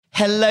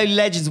Hello,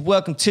 legends.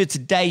 Welcome to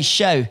today's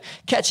show.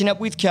 Catching Up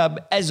with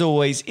Cub, as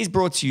always, is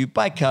brought to you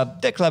by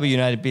Cub, the Club of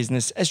United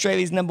Business,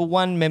 Australia's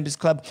 #1 members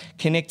club,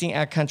 connecting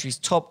our country's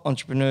top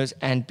entrepreneurs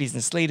and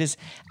business leaders.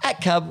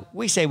 At Cub,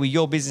 we say we're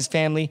your business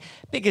family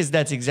because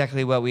that's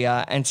exactly what we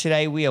are. And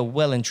today we are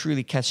well and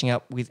truly catching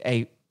up with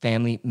a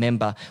family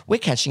member. We're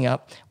catching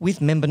up with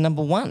member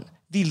 #1,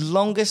 the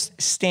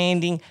longest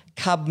standing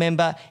Cub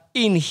member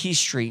in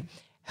history.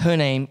 Her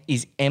name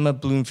is Emma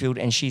Bloomfield,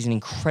 and she's an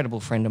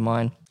incredible friend of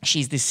mine.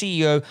 She's the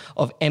CEO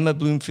of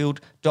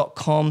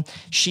EmmaBloomfield.com.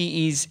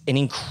 She is an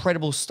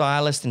incredible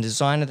stylist and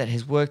designer that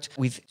has worked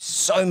with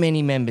so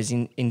many members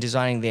in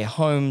designing their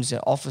homes,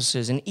 their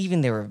offices, and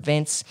even their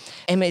events.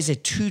 Emma is a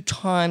 2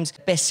 times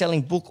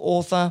best-selling book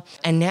author,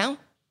 and now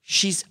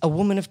she's a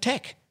woman of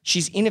tech.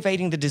 She's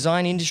innovating the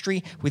design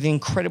industry with an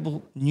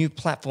incredible new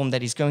platform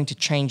that is going to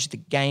change the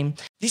game.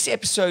 This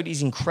episode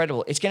is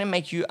incredible. It's going to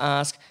make you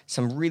ask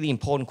some really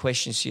important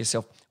questions to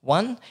yourself.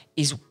 One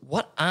is,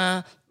 what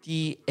are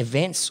the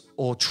events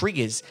or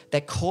triggers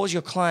that cause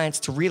your clients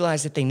to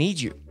realize that they need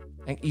you?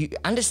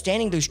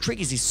 Understanding those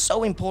triggers is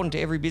so important to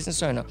every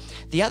business owner.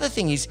 The other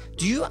thing is,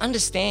 do you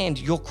understand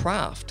your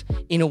craft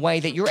in a way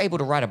that you're able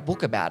to write a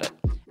book about it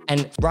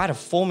and write a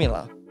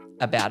formula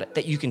about it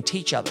that you can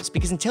teach others?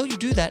 Because until you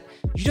do that,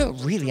 you don't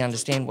really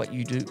understand what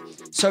you do.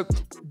 So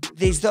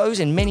there's those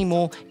and many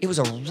more. It was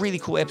a really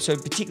cool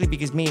episode, particularly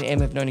because me and Em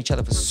have known each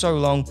other for so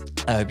long.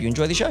 I hope you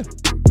enjoy the show.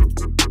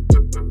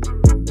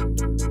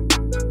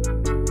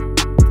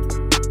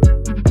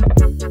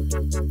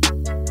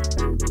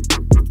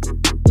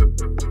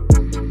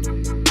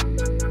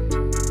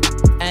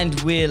 And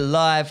we're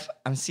live.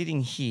 I'm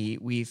sitting here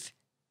with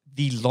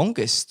the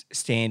longest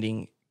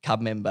standing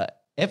Cub member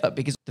ever,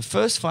 because the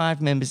first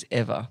 5 members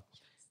ever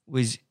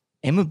was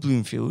Emma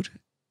Bloomfield,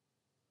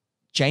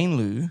 Jane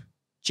Liu,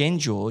 Jen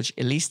George,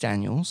 Elise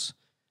Daniels.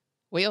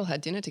 We all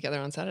had dinner together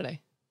on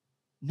Saturday.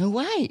 No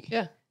way.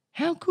 Yeah.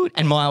 How good.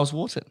 And Miles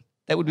Wharton.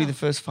 That would be the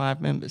first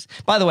 5 members.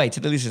 By the way, to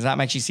the listeners,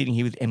 I'm actually sitting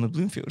here with Emma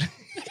Bloomfield.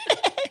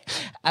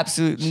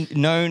 Absolutely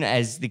known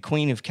as the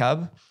Queen of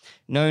Cub,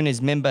 known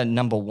as member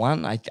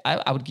 #1.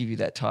 I would give you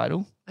that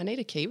title. I need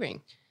a key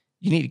ring.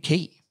 You need a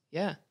key.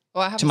 Yeah.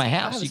 Well, I have to my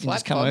house. You can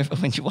just come over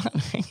when you want.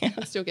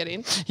 I'll still get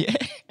in. Yeah.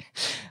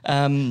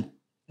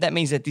 That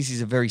means that this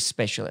is a very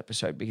special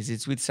episode because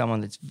it's with someone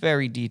that's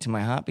very dear to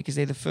my heart because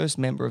they're the first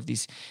member of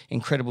this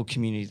incredible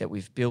community that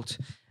we've built.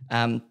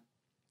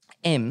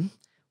 Em,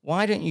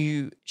 why don't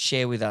you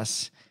share with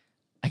us,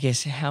 I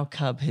guess, how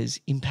Cub has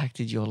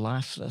impacted your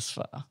life thus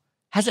far?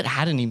 Has it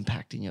had an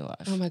impact in your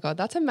life? Oh, my God.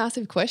 That's a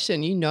massive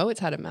question. You know it's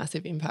had a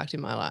massive impact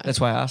in my life. That's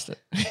why I asked it.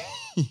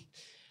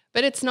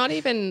 But it's not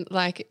even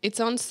like, it's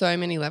on so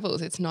many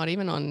levels. It's not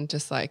even on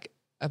just like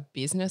a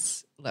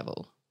business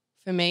level.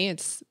 For me,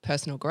 it's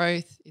personal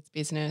growth, it's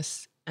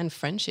business and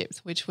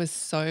friendships, which was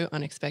so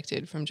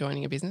unexpected from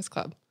joining a business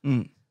club.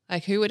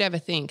 Like, who would ever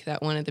think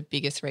that one of the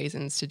biggest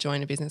reasons to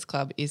join a business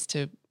club is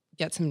to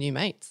get some new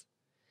mates?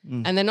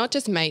 And they're not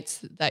just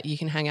mates that you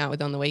can hang out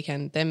with on the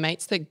weekend. They're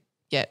mates that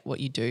get what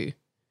you do.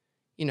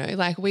 You know,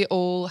 like, we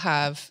all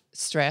have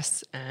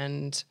stress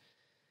and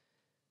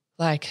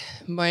like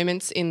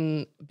moments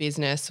in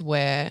business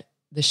where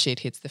the shit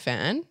hits the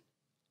fan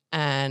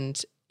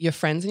and your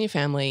friends and your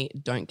family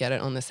don't get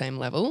it on the same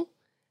level.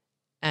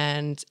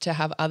 And to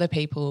have other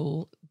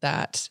people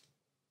that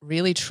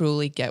really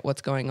truly get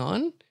what's going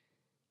on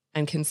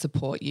and can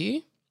support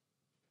you,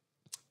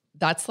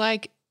 that's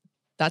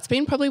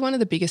been probably one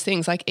of the biggest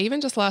things. Like, even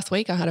just last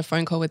week, I had a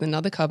phone call with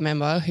another Cub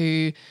member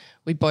who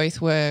we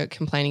both were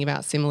complaining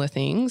about similar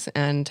things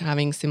and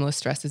having similar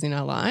stresses in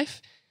our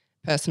life,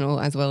 personal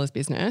as well as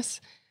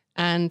business.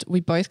 And we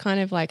both kind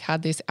of like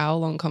had this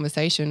hour-long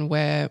conversation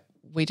where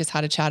we just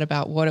had a chat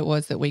about what it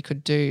was that we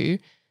could do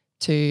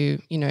to,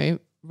 you know,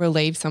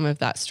 relieve some of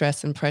that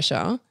stress and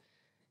pressure,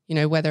 you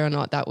know, whether or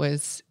not that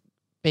was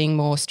being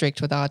more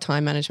strict with our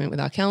time management with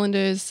our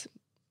calendars.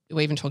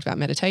 We even talked about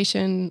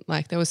meditation.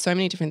 Like, there was so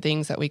many different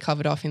things that we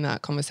covered off in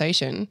that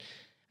conversation.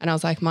 And I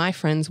was like, my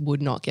friends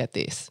would not get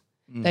this.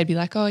 They'd be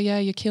like, oh yeah,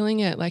 you're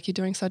killing it. Like, you're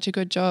doing such a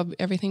good job.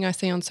 Everything I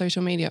see on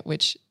social media,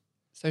 which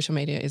social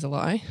media is a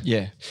lie.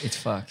 Yeah, it's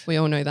fucked. We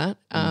all know that.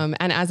 And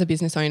as a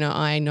business owner,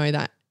 I know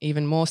that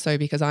even more so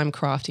because I'm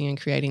crafting and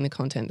creating the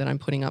content that I'm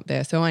putting up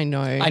there. So I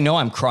know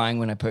I'm crying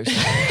when I post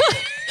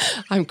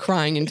it. I'm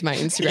crying into my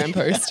Instagram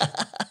post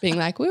being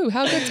like, woo,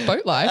 how good's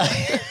boat life?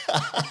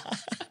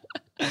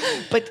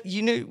 But,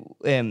 you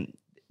know,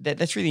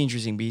 that's really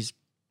interesting because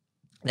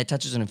that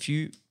touches on a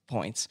few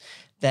points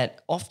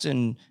that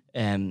often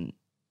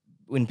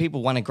when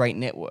people want a great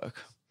network,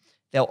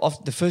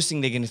 the first thing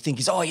they're going to think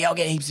is, oh yeah, I'll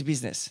get heaps of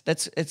business.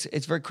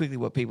 It's very quickly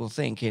what people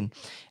think. And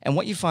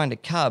what you find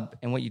at Cub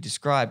and what you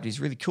described is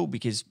really cool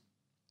because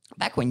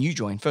back when you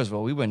joined, first of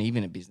all, we weren't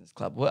even a business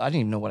club. Well, I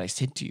didn't even know what I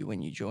said to you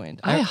when you joined.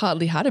 I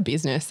hardly had a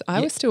business.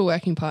 I was still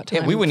working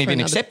part-time. Yeah, we wouldn't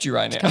even accept you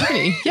right now.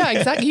 Company. Yeah,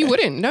 exactly. You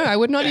wouldn't. No, I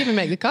would not even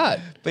make the cut.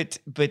 But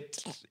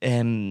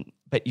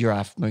you're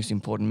our most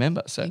important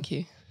member. So thank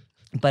you.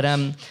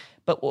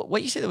 But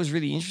what you said that was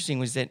really interesting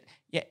was that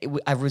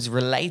I was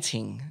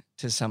relating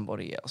to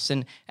somebody else,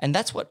 and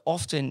that's what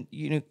often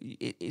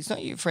it's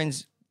not your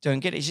friends don't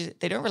get it. It's just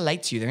they don't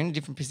relate to you. They're in a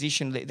different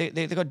position.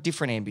 They've got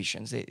different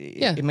ambitions.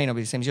 It may not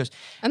be the same as yours,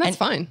 And that's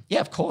fine.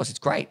 Yeah, of course, it's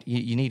great.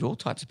 You need all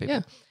types of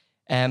people.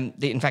 Yeah.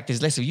 In fact,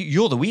 there's less of you.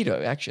 You're the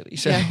weirdo, actually.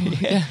 So,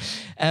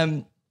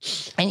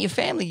 and your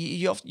family,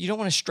 you don't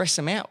want to stress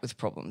them out with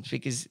problems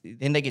because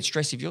then they get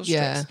stressed if you're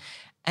stressed. Yeah.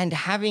 And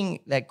having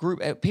that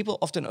group, people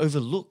often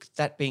overlook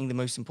that being the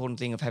most important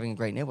thing of having a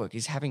great network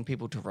is having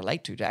people to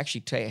relate to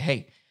actually say,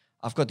 hey,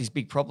 I've got this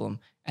big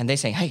problem. And they're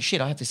saying, hey, shit,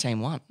 I have the same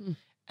one.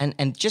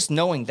 And just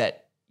knowing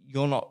that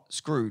you're not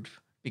screwed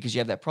because you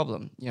have that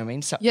problem, you know what I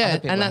mean? So yeah,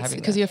 and that's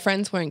because your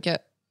friends won't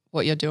get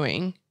what you're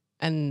doing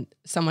and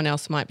someone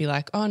else might be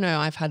like, oh, no,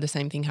 I've had the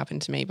same thing happen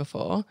to me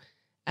before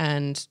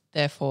and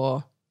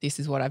therefore this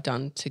is what I've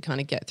done to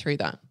kind of get through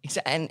that.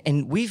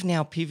 And we've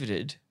now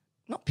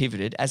not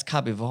pivoted, as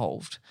Cub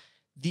evolved.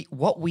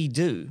 What we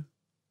do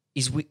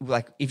is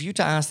if you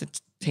to ask the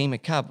team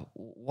at Cub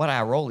what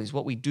our role is,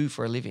 what we do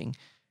for a living,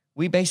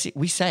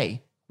 we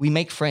say we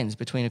make friends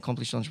between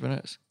accomplished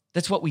entrepreneurs.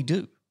 That's what we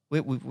do.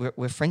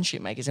 We're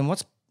friendship makers. And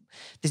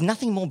there's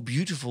nothing more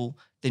beautiful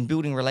than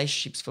building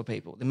relationships for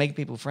people, than making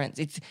people friends.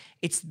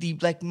 It's the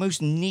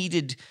most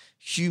needed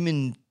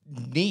human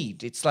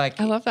need. It's like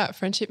I love that,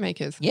 friendship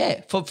makers.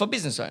 Yeah, for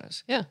business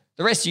owners. Yeah.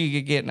 The rest of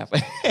you get getting up.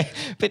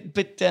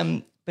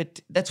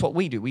 But that's what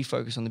we do. We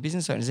focus on the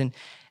business owners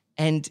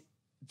and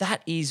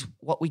that is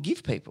what we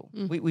give people.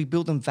 We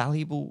build them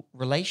valuable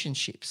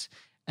relationships,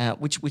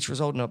 which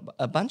result in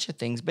a bunch of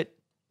things. But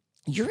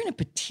you're in a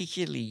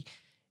particularly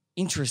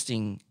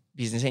interesting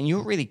business and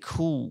you're really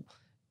cool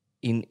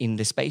in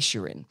the space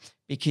you're in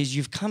because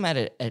you've come at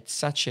it at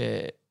such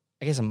I'd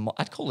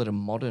call it a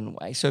modern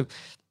way. So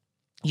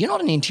you're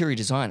not an interior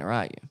designer,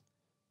 are you?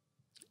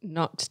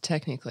 Not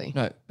technically.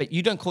 No, but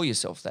you don't call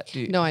yourself that,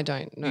 do you? No, I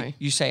don't. No.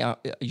 You say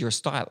you're a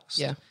stylist.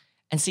 Yeah.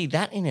 And see,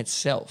 that in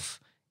itself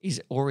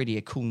is already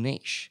a cool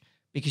niche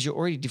because you're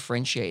already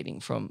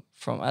differentiating from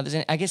others.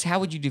 And I guess how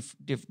would you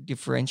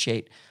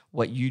differentiate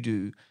what you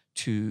do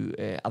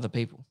to other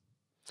people?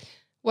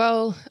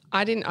 Well,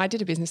 I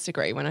did a business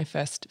degree when I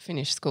first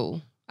finished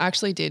school. I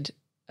actually did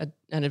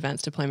an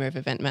advanced diploma of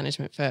event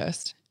management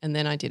first, and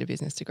then I did a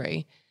business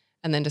degree,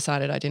 and then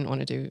decided I didn't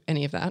want to do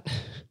any of that.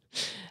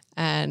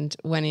 And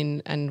went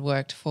in and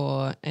worked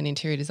for an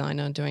interior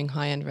designer doing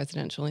high-end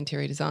residential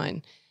interior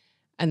design.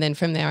 And then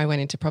from there I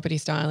went into property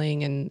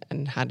styling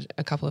and had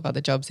a couple of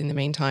other jobs in the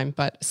meantime,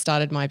 but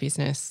started my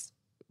business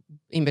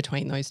in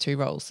between those two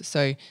roles.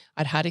 So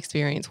I'd had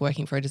experience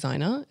working for a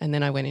designer and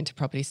then I went into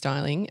property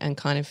styling and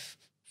kind of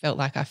felt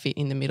like I fit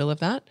in the middle of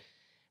that,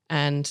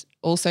 and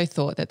also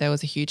thought that there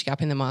was a huge gap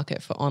in the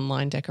market for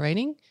online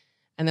decorating.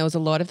 And there was a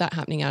lot of that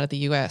happening out of the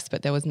US,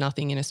 but there was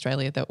nothing in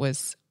Australia that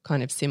was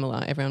kind of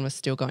similar. Everyone was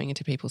still going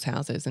into people's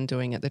houses and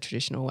doing it the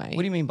traditional way.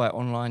 What do you mean by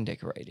online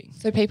decorating?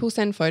 So people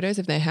send photos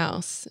of their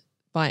house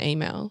by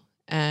email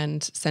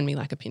and send me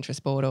like a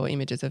Pinterest board or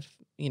images of,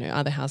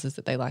 other houses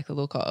that they like the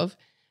look of.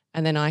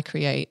 And then I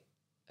create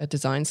a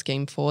design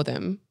scheme for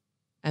them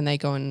and they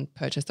go and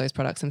purchase those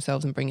products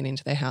themselves and bring it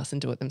into their house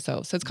and do it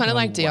themselves. So it's kind of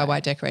like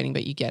DIY decorating,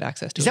 but you get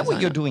access to Is that what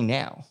you're doing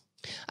now?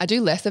 I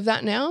do less of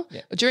that now.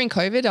 Yeah. During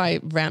COVID, I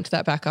ramped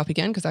that back up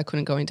again because I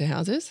couldn't go into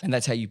houses. And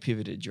that's how you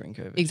pivoted during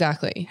COVID.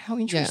 Exactly. How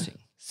interesting.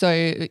 Yeah.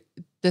 So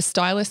the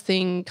stylist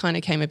thing kind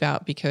of came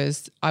about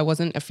because I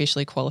wasn't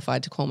officially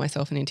qualified to call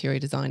myself an interior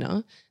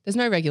designer. There's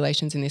no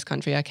regulations in this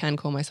country. I can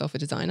call myself a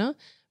designer,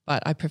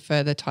 but I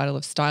prefer the title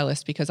of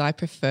stylist because I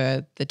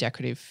prefer the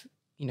decorative,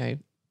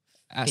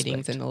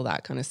 fittings and all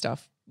that kind of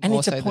stuff. And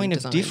it's a point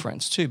of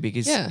difference too,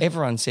 because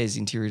everyone says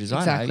interior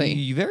designer. Exactly.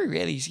 You very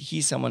rarely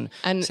hear someone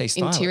say stylist.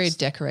 Interior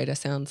decorator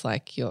sounds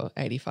like you're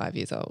 85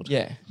 years old.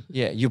 Yeah,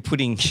 yeah. You're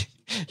putting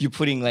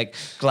like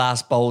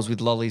glass bowls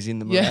with lollies in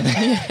them.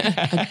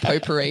 And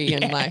potpourri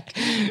and like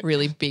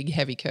really big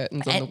heavy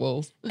curtains on the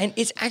walls. And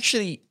it's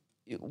actually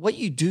what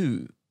you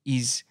do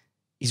is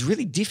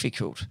really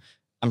difficult,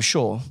 I'm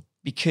sure,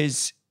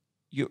 because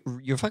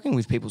you're fucking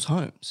with people's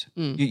homes.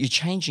 You're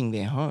changing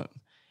their home,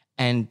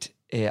 and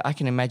I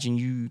can imagine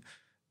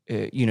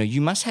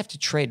you must have to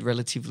tread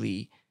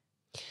relatively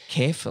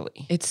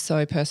carefully. It's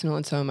so personal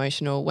and so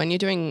emotional. When you're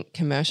doing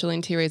commercial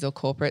interiors or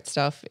corporate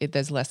stuff,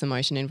 there's less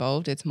emotion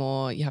involved. It's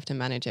more you have to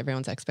manage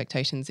everyone's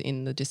expectations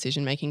in the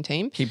decision-making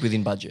team. Keep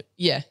within budget.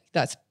 Yeah,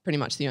 that's pretty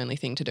much the only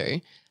thing to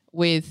do.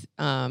 With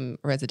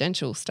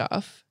residential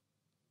stuff,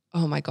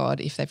 oh my God,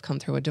 if they've come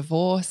through a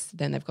divorce,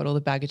 then they've got all the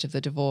baggage of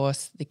the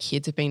divorce. The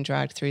kids have been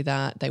dragged through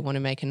that. They want to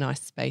make a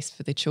nice space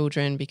for the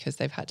children because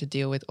they've had to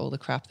deal with all the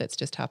crap that's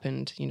just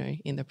happened,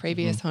 in the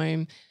previous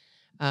home.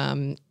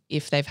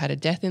 If they've had a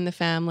death in the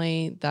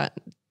family, that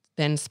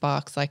then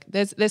sparks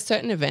there's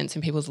certain events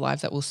in people's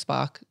lives that will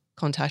spark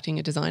contacting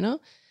a designer,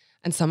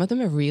 and some of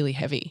them are really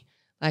heavy.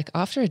 Like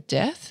after a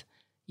death,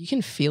 you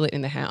can feel it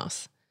in the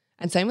house.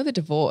 And same with a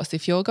divorce.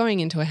 If you're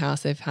going into a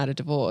house they've had a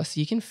divorce,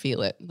 you can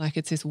feel it. Like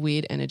it's this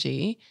weird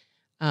energy.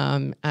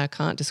 I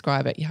can't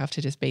describe it. You have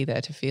to just be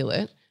there to feel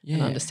it and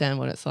Yeah. understand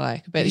what it's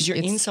like. But Because you're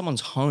in it's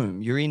someone's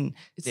home. You're in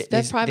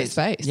their private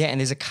space. Yeah, and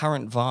there's a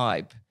current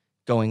vibe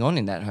going on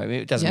in that home.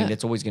 It doesn't mean Yeah.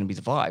 that's always going to be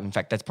the vibe. In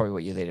fact, that's probably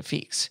what you're there to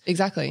fix.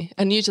 Exactly.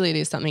 And usually it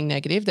is something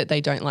negative that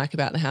they don't like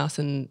about the house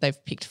and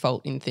they've picked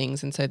fault in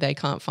things. And so they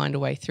can't find a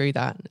way through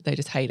that. They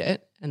just hate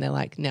it. And they're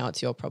like, now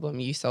it's your problem.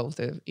 You solve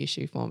the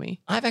issue for me.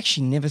 I've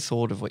actually never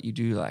thought of what you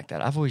do like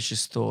that. I've always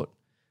just thought,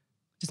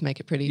 Just make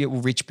it pretty. yeah,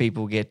 well, rich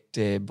people get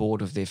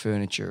bored of their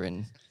furniture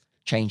and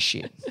change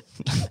shit,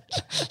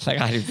 like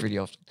I do pretty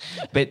often.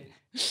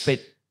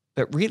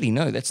 But really,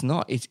 no, that's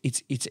not.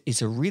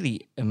 It's a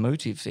really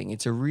emotive thing.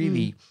 It's a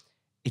really,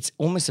 it's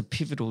almost a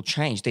pivotal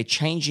change. They're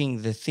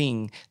changing the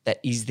thing that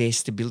is their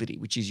stability,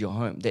 which is your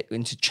home.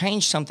 And to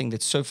change something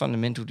that's so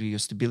fundamental to your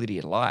stability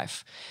in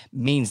life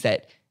means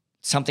that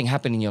something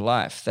happened in your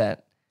life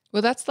that.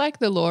 Well, that's like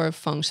the law of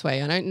feng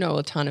shui. I don't know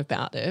a ton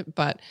about it,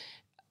 but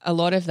a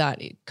lot of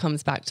that it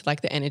comes back to like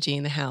the energy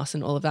in the house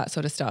and all of that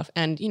sort of stuff.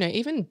 And, you know,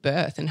 even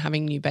birth and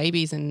having new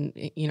babies and,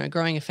 you know,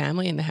 growing a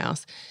family in the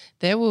house,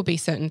 there will be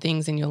certain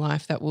things in your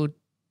life that will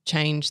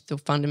change the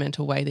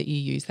fundamental way that you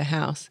use the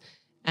house.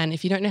 And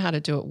if you don't know how to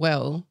do it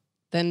well,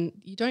 then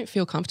you don't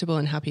feel comfortable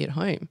and happy at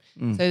home.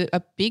 So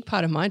a big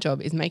part of my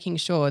job is making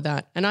sure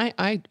that, and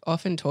I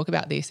often talk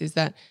about this, is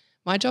that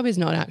my job is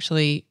not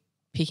actually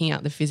picking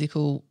out the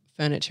physical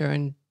furniture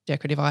and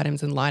decorative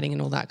items and lighting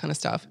and all that kind of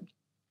stuff.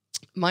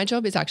 My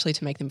job is actually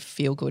to make them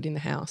feel good in the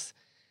house.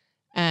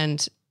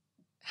 And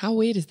how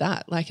weird is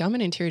that? Like, I'm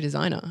an interior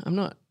designer. I'm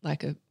not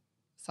like a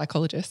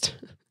psychologist.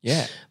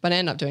 Yeah. But I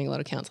end up doing a lot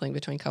of counselling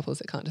between couples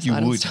that can't You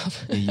decide on would.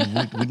 stuff. Yeah, you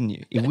would, wouldn't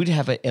you? It would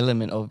have an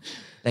element of,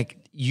 like,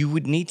 you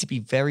would need to be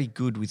very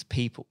good with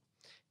people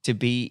to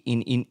be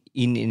in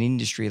an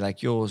industry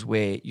like yours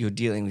where you're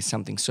dealing with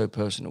something so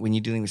personal. When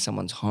you're dealing with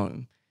someone's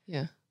home,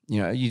 Yeah.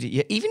 you know,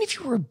 even if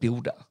you were a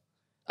builder,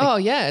 Oh,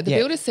 yeah. The Yeah.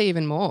 builders see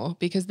even more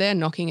because they're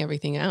knocking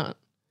everything out.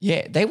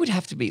 yeah, they would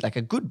have to be like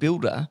a good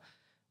builder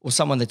or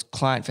someone that's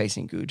client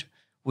facing good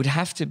would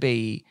have to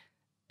be,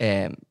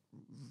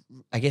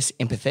 I guess,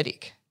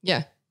 empathetic.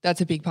 Yeah,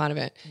 that's a big part of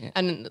it. Yeah.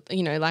 And,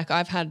 you know, like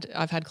I've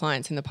had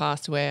clients in the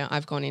past where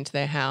I've gone into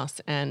their house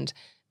and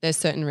there's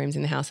certain rooms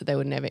in the house that they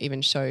would never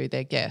even show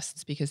their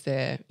guests because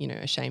they're, you know,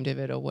 ashamed of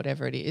it or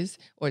whatever it is,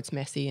 or it's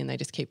messy and they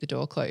just keep the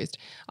door closed.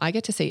 I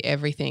get to see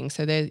everything.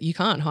 So you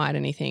can't hide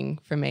anything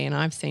from me and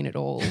I've seen it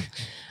all,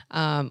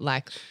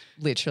 like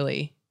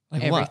literally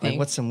Like everything. what? Like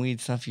what's some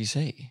weird stuff you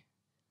see?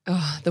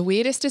 Oh, the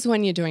weirdest is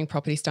when you're doing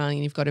property styling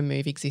and you've got to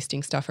move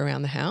existing stuff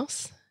around the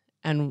house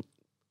and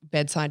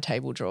bedside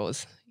table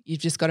drawers. You've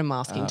just got to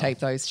masking tape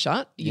those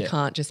shut. You Yeah.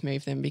 can't just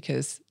move them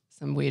because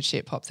some weird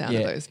shit pops out of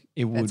Yeah, those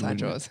it would, bedside wouldn't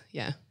it? drawers.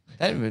 Yeah.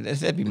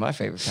 That'd be my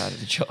favorite part of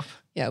the job.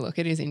 Yeah, look,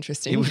 it is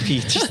interesting. It would be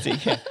interesting.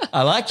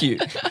 I like you.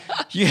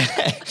 Yeah,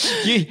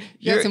 you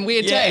got some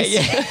weird yeah,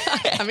 taste.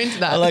 Yeah. I'm into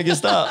that. I like your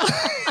stuff.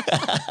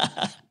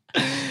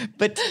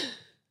 But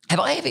have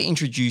I ever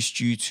introduced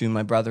you to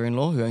my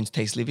brother-in-law who owns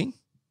Taste Living?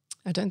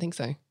 I don't think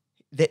so.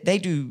 They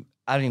do.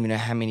 I don't even know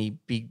how many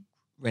big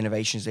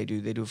renovations they do.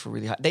 They do it for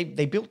really high. They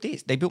built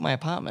this. They built my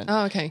apartment.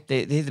 Oh, okay.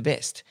 They're the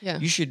best. Yeah.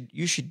 You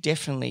should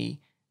definitely.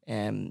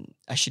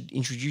 I should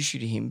introduce you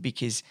to him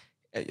because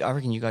I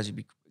reckon you guys would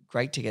be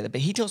great together.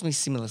 But he tells me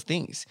similar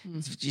things.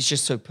 It's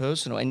just so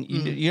personal, and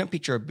you don't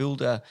picture a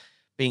builder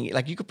being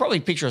like. You could probably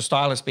picture a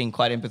stylist being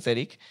quite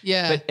empathetic.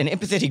 Yeah. But an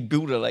empathetic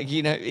builder, like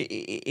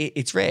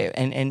it's rare,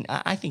 and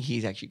I think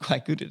he's actually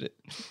quite good at it.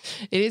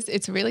 It is.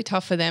 It's really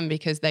tough for them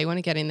because they want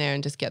to get in there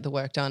and just get the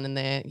work done, and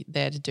they're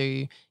there to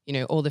do, you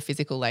know, all the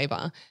physical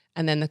labor.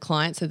 And then the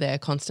clients are there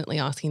constantly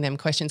asking them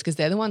questions because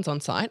they're the ones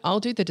on site. I'll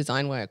do the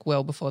design work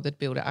well before the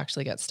builder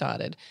actually gets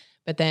started.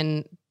 But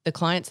then the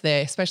clients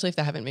there, especially if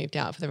they haven't moved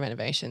out for the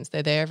renovations,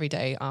 they're there every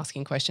day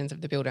asking questions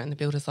of the builder, and the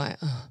builder's like,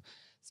 oh,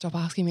 stop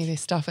asking me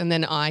this stuff. And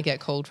then I get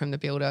called from the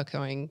builder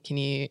going, can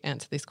you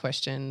answer this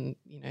question?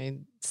 You know,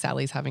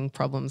 Sally's having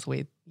problems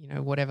with, you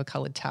know, whatever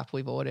coloured tap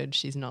we've ordered.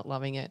 She's not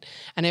loving it.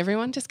 And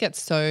everyone just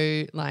gets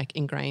so like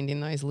ingrained in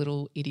those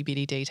little itty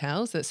bitty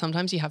details that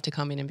sometimes you have to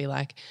come in and be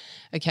like,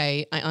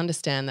 okay, I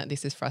understand that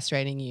this is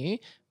frustrating you,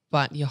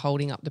 but you're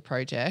holding up the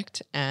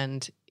project,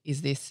 and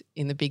is this,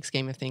 in the big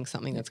scheme of things,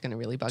 something that's going to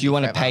really bug you? Do you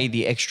want to forever? pay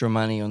the extra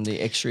money on the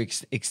extra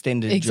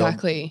extended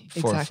Exactly,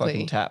 job for a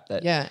fucking tap?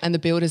 That Yeah, and the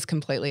builder's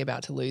completely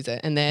about to lose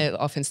it, and they're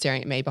often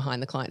staring at me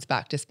behind the client's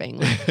back, just being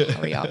like,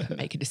 "Hurry up, and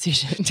make a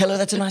decision." Tell her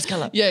that's a nice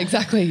colour. Yeah,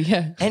 exactly.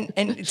 Yeah.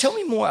 And tell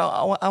me more.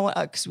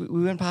 Because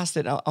we went past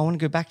it. I want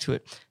to go back to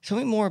it. Tell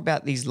me more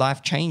about these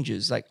life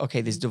changes. Like, okay,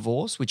 there's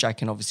divorce, which I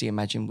can obviously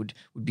imagine would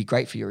be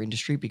great for your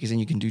industry because then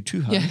you can do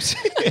two homes.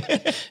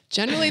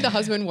 Generally, the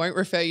husband won't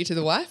refer you to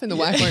the wife, and the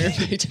wife won't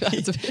refer you to the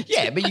husband.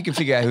 Yeah, but you can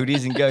figure out who it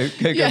is and go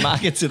Yeah.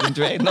 market to them,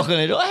 knock on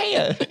the door. Hey,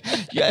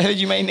 I heard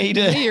you may need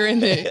a. You're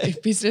in the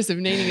business of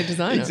needing a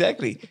designer.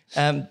 Exactly.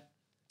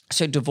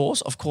 So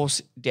divorce, of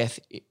course, death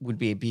would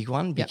be a big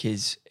one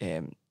because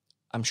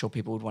I'm sure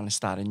people would want to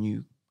start a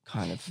new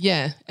kind of.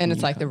 Yeah, and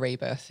it's like the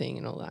rebirth thing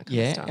and all that kind of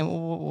Yeah, stuff.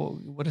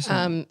 and what are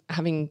some?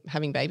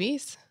 Having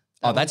babies.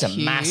 Oh, that that's was a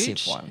massive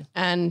huge. one.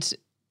 And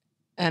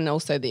and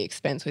also the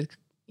expense with,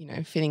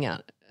 fitting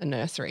out a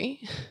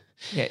nursery.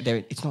 Yeah,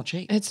 it's not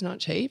cheap. It's not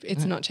cheap.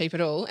 It's not cheap at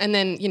all. And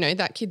then,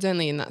 that kid's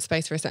only in that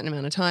space for a certain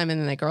amount of time, and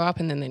then they grow up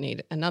and then they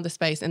need another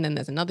space, and then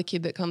there's another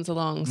kid that comes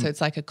along. So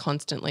it's like a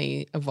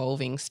constantly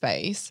evolving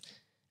space.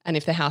 And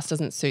if the house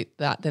doesn't suit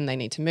that, then they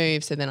need to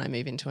move. So then I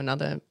move into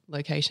another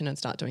location and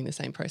start doing the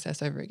same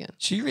process over again.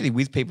 So you're really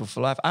with people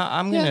for life.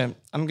 I'm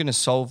gonna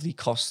solve the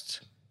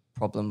cost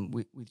problem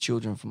with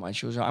children for my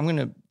children. I'm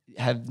gonna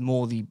have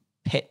more the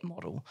pet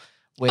model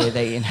where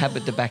they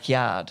inhabit the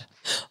backyard.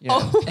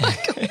 Oh my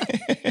God.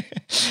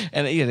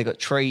 And they've got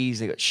trees,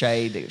 they've got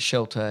shade, they've got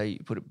shelter. You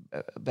put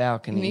a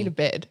balcony. You need a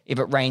bed. If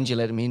it rains, you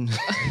let them in.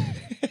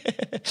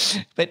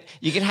 But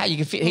you can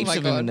fit heaps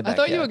of them in the backyard.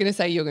 I thought you were going to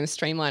say you were going to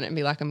streamline it and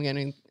be like, I'm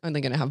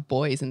only going to have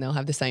boys and they'll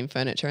have the same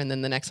furniture, and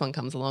then the next one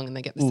comes along and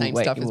they get the same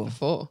stuff as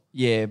before.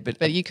 Yeah,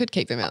 but you could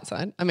keep them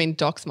outside. I mean,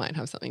 Docs might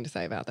have something to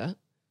say about that.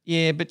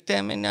 Yeah, but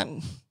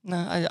no,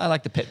 I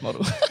like the pet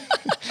model.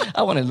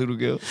 I want a little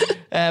girl.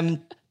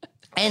 And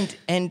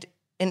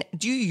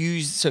do you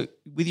use, so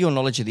with your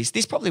knowledge of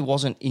this probably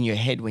wasn't in your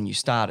head when you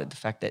started, the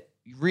fact that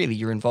really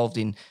you're involved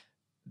in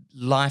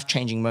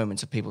life-changing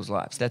moments of people's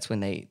lives. That's when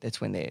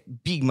they're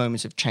big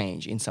moments of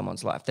change in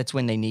someone's life. That's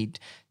when they need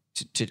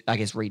to I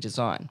guess,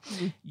 redesign.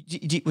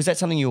 Mm-hmm. Was that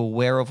something you were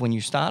aware of when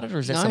you started, or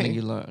is that something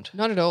you learned?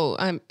 Not at all.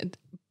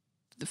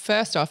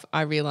 First off,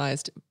 I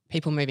realised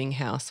people moving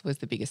house was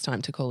the biggest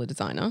time to call a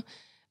designer.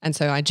 And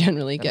so I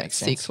generally get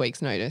 6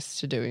 weeks notice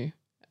to do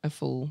a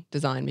full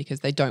design, because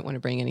they don't want to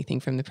bring anything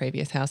from the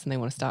previous house and they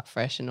want to start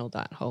fresh and all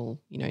that whole,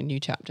 new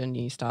chapter,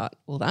 new start,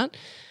 all that.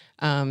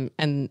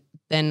 And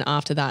then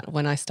after that,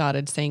 when I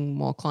started seeing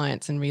more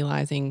clients and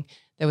realising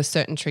there were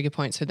certain trigger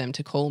points for them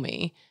to call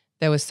me,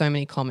 there were so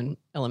many common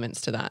elements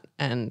to that.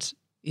 And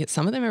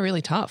some of them are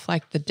really tough.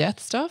 Like the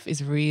death stuff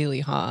is really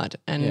hard.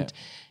 And,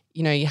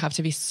 you have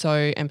to be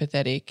so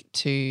empathetic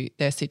to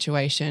their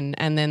situation.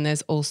 And then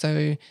there's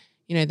also,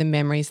 the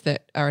memories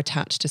that are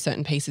attached to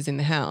certain pieces in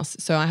the house.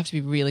 So I have to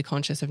be really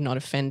conscious of not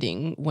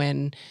offending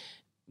when,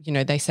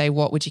 they say,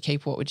 what would you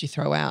keep, what would you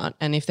throw out?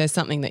 And if there's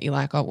something that you're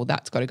like, oh, well,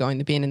 that's got to go in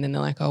the bin. And then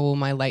they're like, oh, well,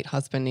 my late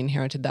husband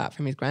inherited that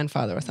from his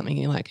grandfather or something.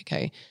 And you're like,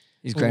 okay.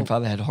 His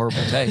grandfather had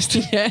horrible taste.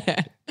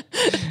 Yeah.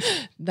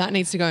 That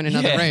needs to go in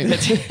another room.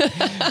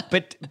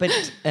 But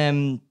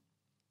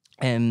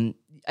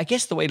I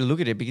guess the way to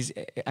look at it, because,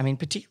 I mean,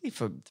 particularly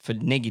for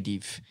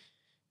negative,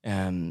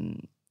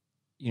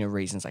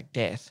 reasons like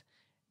death,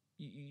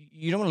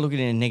 you don't want to look at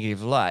it in a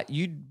negative light.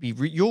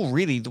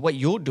 What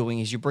you're doing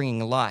is you're bringing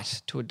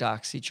light to a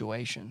dark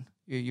situation.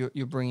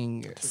 You're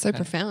bringing so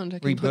profound. I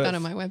can put that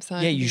on my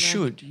website. Yeah, you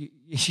should.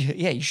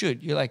 You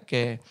should. You're like,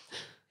 if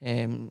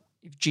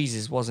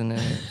Jesus wasn't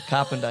a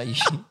carpenter,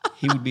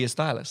 he would be a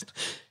stylist.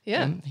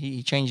 Yeah,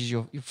 he changes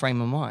your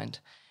frame of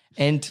mind.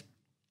 And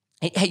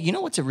hey, you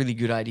know what's a really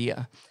good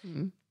idea?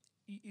 Mm-hmm.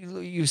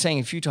 You were saying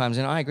a few times,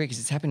 and I agree because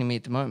it's happening to me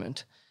at the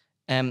moment.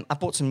 I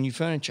bought some new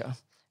furniture.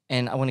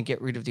 And I want to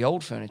get rid of the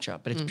old furniture,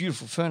 but it's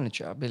beautiful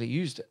furniture. I barely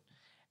used it.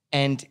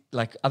 And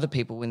like other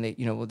people, when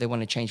they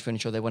want to change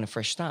furniture, or they want a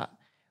fresh start.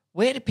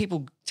 Where do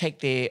people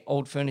take their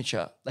old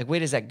furniture? Like, where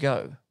does that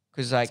go?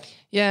 Because is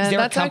there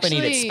a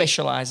company that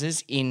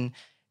specializes in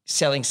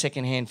selling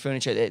secondhand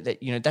furniture that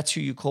that's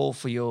who you call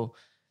for your,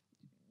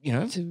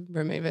 to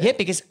remove it? Yeah,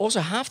 because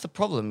also half the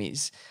problem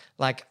is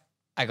like,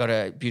 I got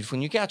a beautiful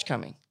new couch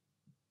coming.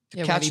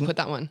 Where do you put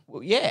that one?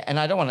 Well, yeah, and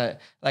I don't want to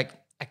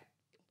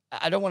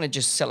I don't want to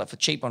just sell it for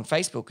cheap on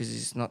Facebook because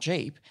it's not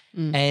cheap,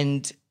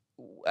 and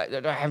I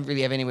don't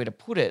really have anywhere to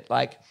put it.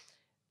 Like,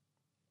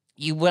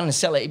 you want to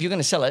sell it. If you're going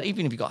to sell it,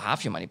 even if you got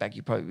half your money back,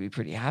 you'd probably be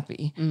pretty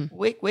happy.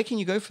 Where can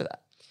you go for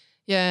that?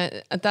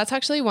 Yeah, that's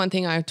actually one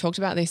thing. I talked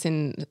about this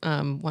in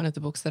one of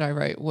the books that I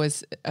wrote,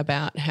 was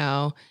about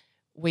how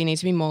we need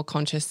to be more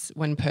conscious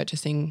when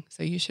purchasing.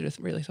 So you should have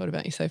really thought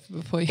about your sofa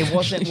before you. It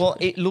wasn't. Well,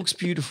 it looks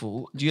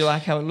beautiful. Do you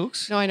like how it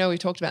looks? No, I know we've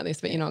talked about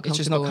this, but you're not comfortable. It's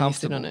just not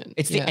comfortable. When you sit on it.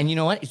 It's and you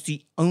know what? It's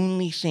the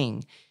only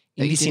thing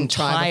in this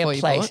entire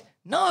place.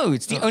 No,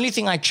 it's the only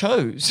thing I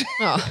chose.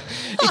 Oh.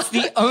 It's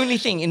the only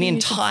thing in the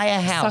entire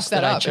house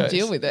that I up chose. And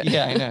deal with it.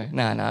 Yeah, I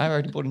know. No, I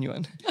already bought a new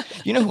one.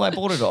 You know who I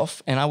bought it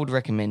off? And I would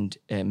recommend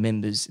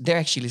members. They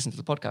actually listened to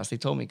the podcast. They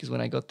told me because when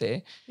I got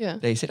there,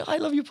 they said, I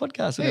love your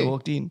podcast when I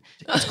walked in.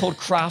 It's called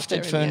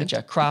Crafted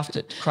Furniture.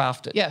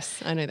 Crafted.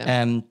 Yes, I know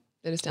them.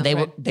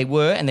 They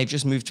were, and they've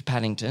just moved to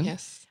Paddington.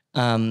 Yes.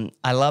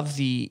 I love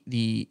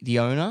the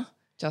owner.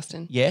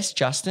 Justin. Yes,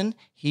 Justin.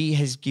 He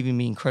has given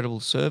me incredible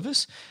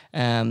service.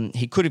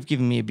 He could have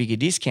given me a bigger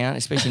discount,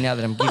 especially now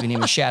that I'm giving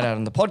him a shout out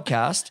on the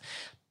podcast.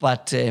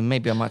 But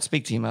maybe I might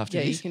speak to him after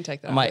this. Yeah, you can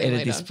take that. I might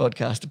edit this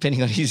podcast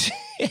depending on his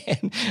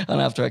on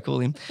after I call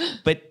him.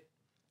 But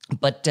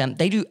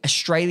they do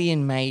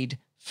Australian-made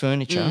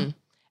furniture,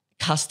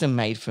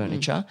 custom-made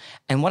furniture.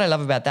 And what I love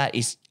about that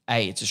is,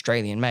 A, it's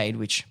Australian-made,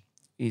 which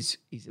is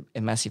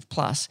a massive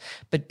plus.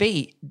 But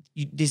B,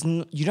 you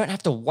don't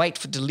have to wait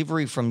for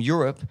delivery from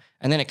Europe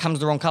and then it comes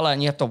the wrong colour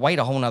and you have to wait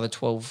a whole nother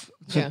 12,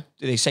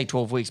 they say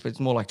 12 weeks, but it's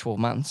more like 12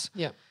 months.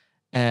 Yeah.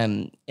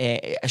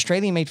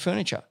 Australian-made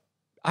furniture,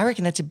 I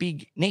reckon that's a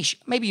big niche.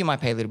 Maybe you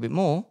might pay a little bit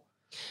more.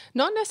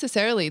 Not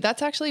necessarily.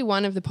 That's actually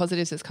one of the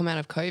positives that's come out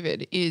of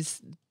COVID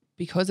is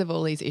because of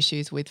all these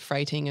issues with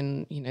freighting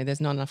and, there's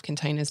not enough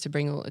containers to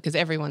bring all, because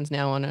everyone's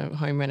now on a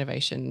home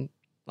renovation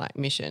like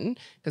mission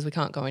because we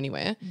can't go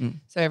anywhere.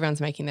 So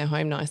everyone's making their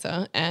home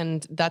nicer.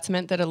 And that's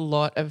meant that a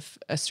lot of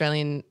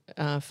Australian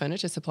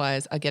furniture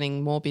suppliers are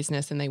getting more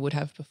business than they would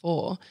have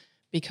before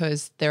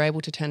because they're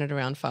able to turn it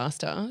around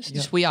faster.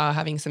 Yeah. We are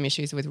having some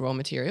issues with raw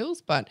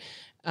materials, but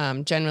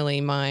generally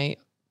my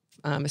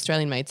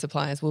Australian-made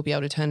suppliers will be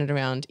able to turn it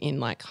around in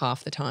like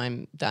half the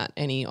time that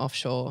any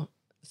offshore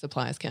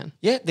suppliers can.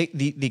 Yeah,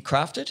 the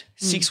crafted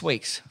 6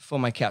 weeks for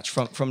my couch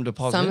from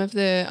deposit. Some of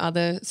the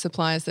other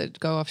suppliers that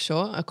go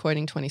offshore are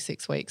quoting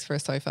 26 weeks for a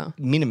sofa.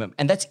 Minimum.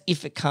 And that's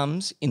if it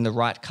comes in the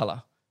right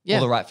colour or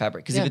the right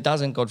fabric. Because if it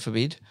doesn't, God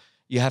forbid,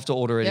 you have to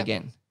order it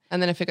again.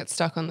 And then if it gets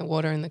stuck on the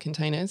water in the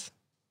containers,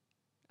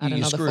 add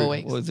another 4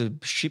 weeks. Or the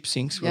ship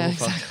sinks. Yeah,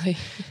 exactly.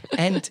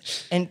 And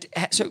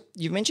so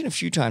you've mentioned a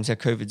few times how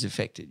COVID's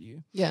affected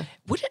you. Yeah.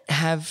 Would it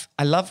have –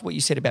 I love what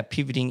you said about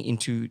pivoting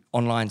into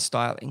online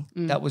styling.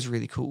 That was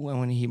really cool. I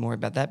want to hear more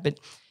about that. But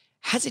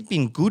has it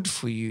been good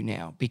for you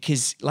now?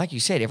 Because like you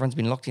said, everyone's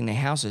been locked in their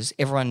houses.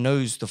 Everyone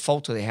knows the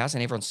fault of their house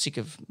and everyone's sick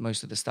of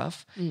most of the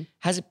stuff.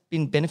 Has it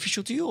been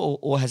beneficial to you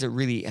or has it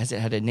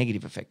had a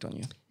negative effect on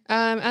you?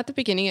 At the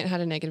beginning, it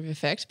had a negative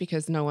effect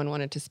because no one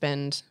wanted to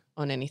spend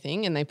on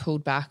anything and they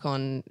pulled back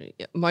on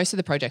most of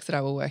the projects that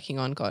I were working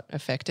on got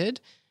affected.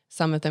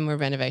 Some of them were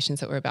renovations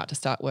that were about to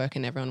start work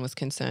and everyone was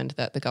concerned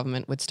that the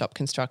government would stop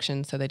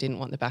construction, so they didn't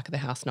want the back of the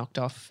house knocked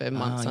off for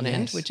months on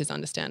end, which is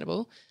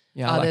understandable.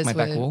 Yeah, I like my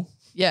back wall.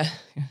 Yeah,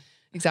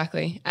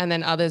 exactly. And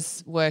then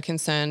others were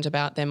concerned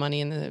about their money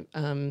in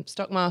the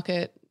stock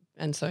market,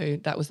 and so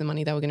that was the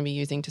money they were going to be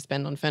using to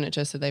spend on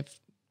furniture, so they've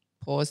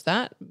paused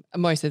that.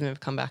 Most of them have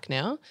come back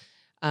now.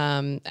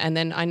 And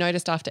then I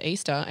noticed after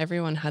Easter,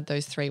 everyone had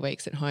those 3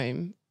 weeks at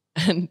home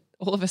and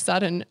all of a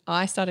sudden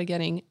I started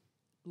getting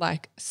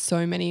like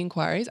so many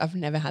inquiries. I've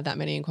never had that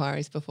many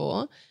inquiries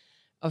before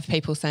of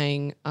people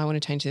saying, I want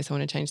to change this, I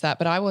want to change that.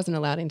 But I wasn't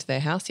allowed into their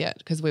house yet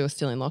because we were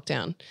still in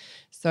lockdown.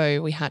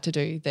 So we had to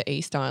do the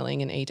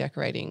e-styling and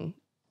e-decorating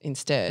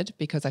instead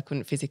because I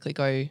couldn't physically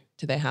go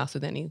to their house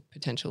with any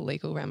potential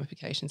legal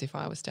ramifications if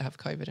I was to have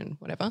COVID and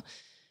whatever.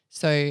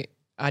 So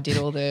I did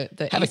all the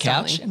have a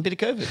couch and a bit of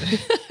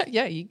COVID.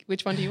 Yeah,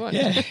 which one do you want?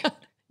 Yeah.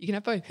 You can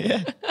have both.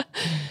 Yeah.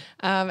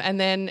 And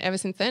then ever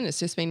since then, it's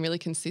just been really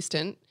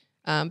consistent.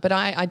 But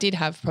I did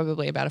have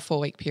probably about a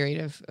 4-week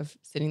period of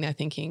sitting there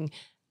thinking,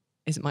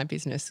 is my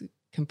business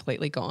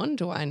completely gone?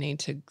 Do I need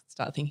to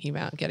start thinking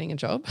about getting a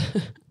job?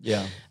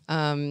 Yeah.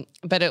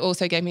 But it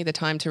also gave me the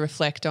time to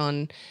reflect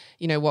on,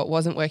 what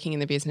wasn't working in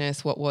the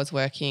business, what was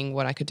working,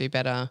 what I could do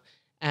better,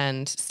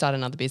 and start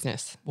another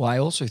business. Well, I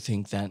also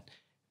think that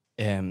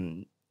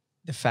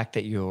the fact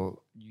that you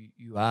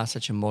are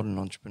such a modern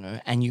entrepreneur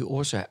and you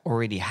also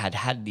already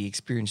had the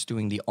experience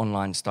doing the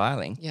online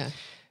styling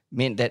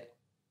meant that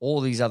all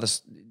these other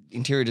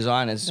interior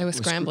designers they were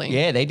scrambling.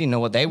 They didn't know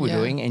what they were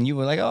doing, and you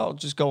were like, oh,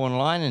 just go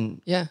online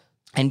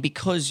and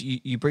because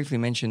you briefly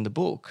mentioned the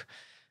book,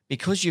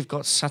 because you've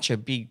got such a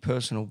big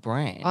personal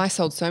brand. I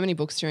sold so many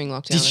books during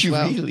lockdown. Did you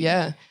really?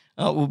 Yeah.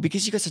 Oh, well,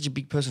 because you've got such a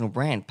big personal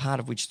brand, part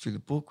of which through the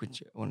book,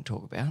 which I want to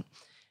talk about,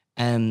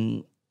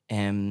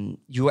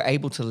 you were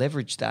able to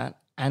leverage that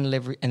and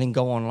then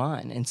go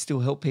online and still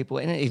help people.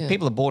 And if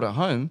people are bored at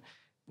home,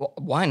 well,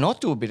 why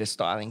not do a bit of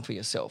styling for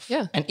yourself?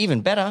 Yeah. And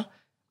even better,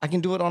 I can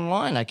do it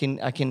online. I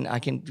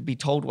can be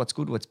told what's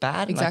good, what's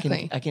bad.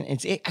 Exactly. And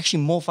it's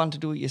actually more fun to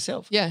do it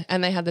yourself. Yeah,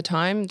 and they had the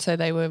time, so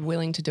they were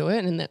willing to do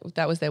it, and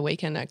that was their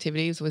weekend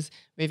activities, was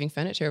moving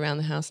furniture around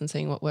the house and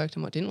seeing what worked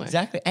and what didn't work.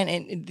 Exactly.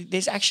 And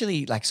there's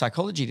actually like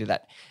psychology to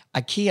that.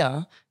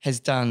 IKEA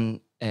has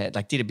done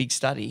did a big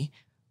study,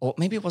 or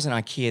maybe it wasn't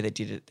IKEA that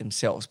did it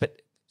themselves,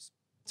 but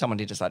someone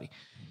did a study,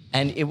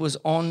 and it was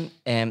on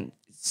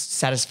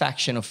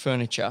satisfaction of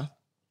furniture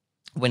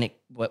when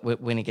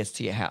it gets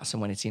to your house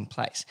and when it's in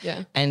place.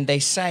 Yeah. And they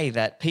say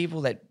that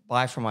people that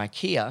buy from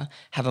IKEA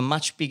have a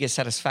much bigger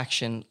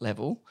satisfaction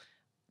level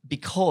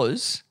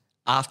because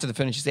after the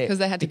furniture's there. Because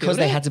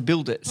they had to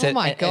build it? So, oh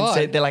my God.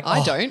 And so they're like,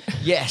 I don't.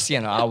 Yes,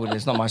 I wouldn't.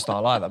 It's not my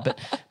style either.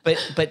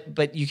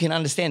 But you can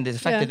understand that the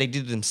fact that they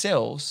did it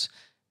themselves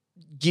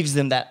gives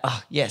them that,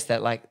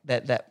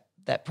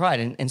 that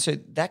pride. And so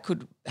that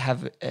could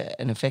have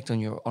an effect on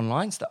your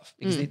online stuff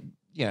because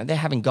they're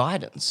having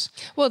guidance.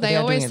 Well, they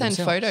always send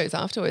photos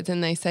afterwards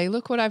and they say,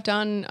 look what I've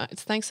done.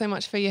 Thanks so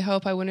much for your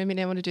help. I wouldn't have been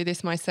able to do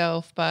this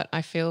myself, but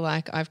I feel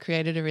like I've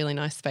created a really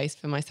nice space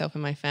for myself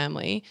and my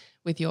family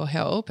with your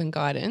help and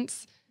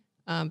guidance.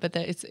 But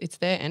it's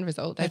their end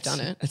result. They've done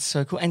it. It's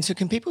so cool. And so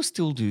can people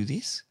still do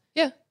this?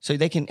 Yeah. So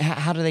they can,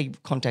 how do they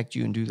contact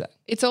you and do that?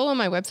 It's all on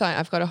my website.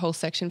 I've got a whole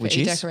section for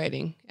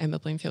e-decorating,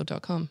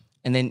 emmabloomfield.com.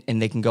 And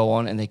they can go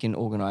on and they can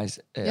organise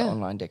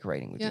online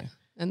decorating with you.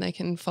 And they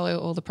can follow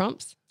all the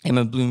prompts.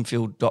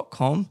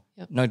 emmabloomfield.com,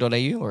 no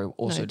 .au or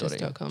also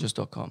just .au? .com. Just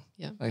 .com.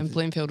 Yeah, and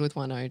Bloomfield with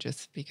one O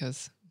just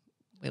because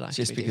we like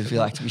just to be because we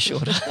like to be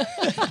shorter.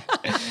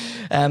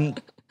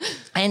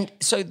 And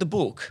so the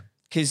book,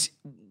 because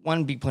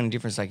one big point of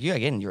difference, like you,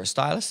 again, you're a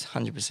stylist,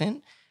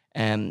 100%.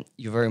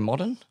 You're very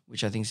modern,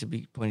 which I think is a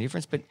big point of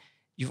difference. But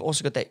you've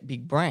also got that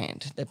big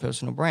brand, that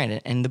personal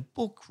brand. And the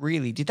book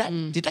really, did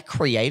that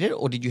create it,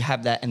 or did you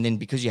have that and then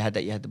because you had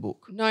that, you had the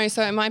book? No,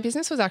 so my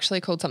business was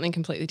actually called something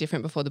completely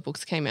different before the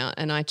books came out,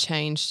 and I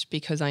changed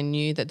because I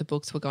knew that the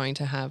books were going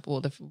to have,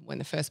 when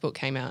the first book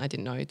came out, I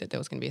didn't know that there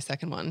was going to be a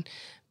second one.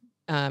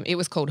 It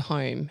was called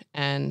Home,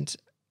 and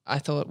I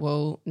thought,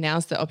 well,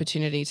 now's the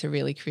opportunity to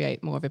really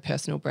create more of a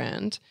personal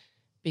brand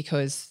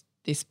because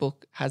this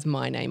book has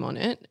my name on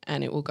it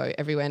and it will go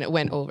everywhere, and it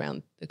went all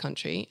around the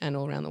country and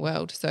all around the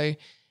world. So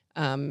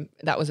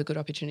that was a good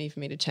opportunity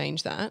for me to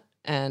change that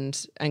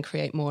and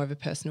create more of a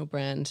personal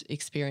brand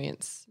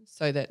experience,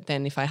 so that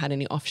then if I had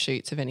any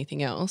offshoots of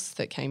anything else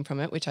that came from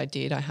it, which I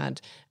did, I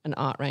had an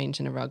art range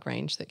and a rug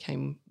range that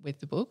came with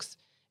the books.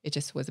 It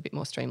just was a bit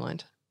more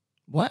streamlined.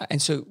 Wow.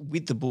 And so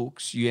with the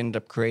books, you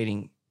ended up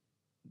creating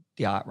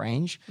the art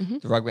range,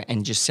 the rug range,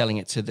 and just selling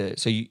it to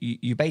so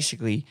you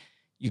basically,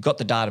 you got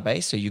the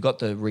database, so you got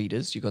the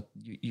readers, you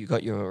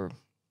got your,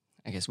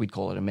 I guess we'd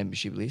call it a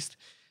membership list.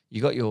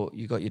 You got your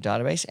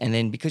database, and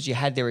then because you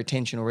had their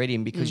attention already,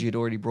 and because you'd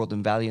already brought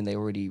them value and they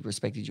already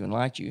respected you and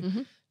liked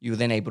you, you were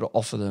then able to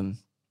offer them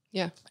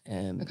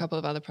a couple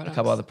of other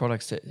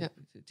products. To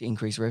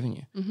increase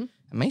revenue.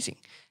 Amazing.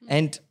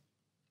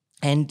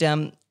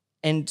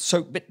 And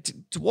so, but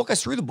to walk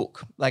us through the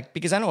book, like,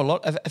 because I know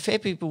a fair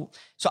people,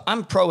 so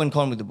I'm pro and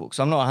con with the books.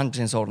 I'm not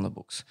 100% sold on the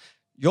books.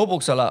 Your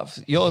books I love.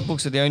 Your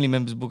books are the only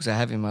members' books I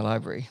have in my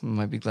library,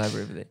 my big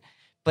library over there.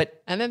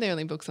 And they're the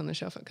only books on the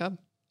shelf at Cub.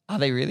 Are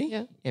they really?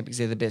 Yeah. Yeah, because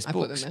they're the best books.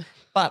 Put them there.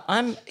 But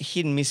I'm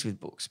hit and miss with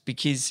books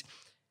because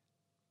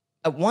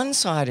at one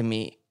side of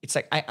me, it's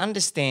like I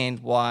understand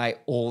why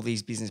all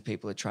these business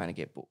people are trying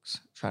to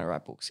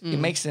write books. It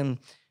makes them,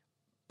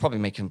 probably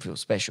make them feel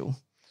special.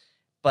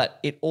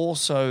 But it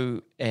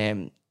also,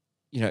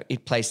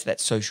 it plays to that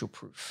social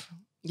proof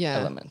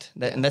element.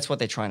 And that's what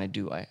they're trying to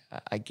do,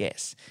 I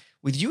guess.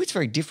 With you, it's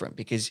very different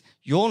because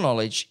your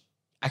knowledge,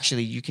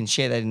 actually, you can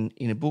share that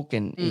in a book,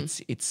 and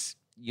it's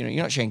you're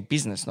not sharing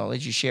business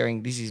knowledge. You're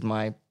sharing, this is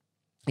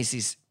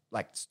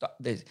like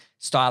the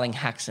styling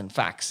hacks and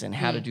facts and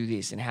how to do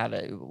this and how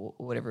to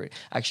whatever.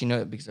 I actually know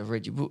it because I've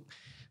read your book.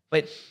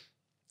 But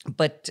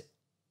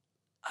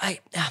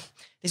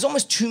there's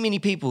almost too many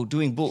people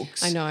doing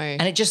books. I know.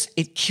 And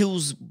it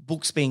kills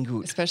books being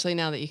good. Especially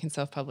now that you can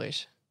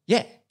self-publish.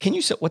 Yeah. Can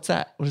you, what's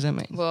that? What does that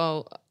mean?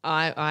 Well,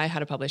 I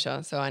had a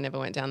publisher, so I never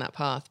went down that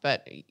path,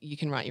 but you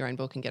can write your own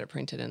book and get it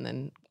printed and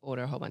then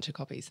order a whole bunch of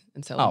copies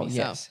and sell them yourself.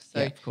 Yes. So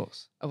yeah, of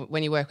course.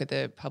 When you work with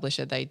the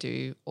publisher, they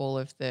do all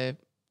of the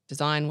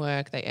design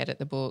work, they edit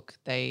the book,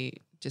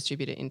 they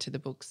distribute it into the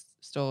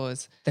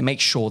bookstores. They make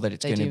sure that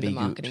it's going to be good. They do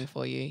the marketing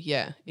for you.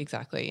 Yeah,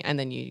 exactly. And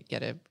then you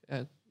get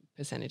a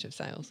percentage of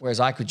sales. Whereas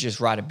I could just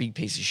write a big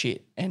piece of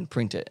shit and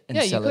print it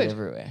and sell it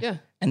everywhere. Yeah.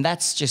 And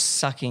that's just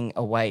sucking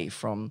away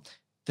from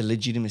the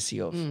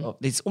legitimacy of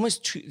there's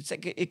almost too, it's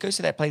like it goes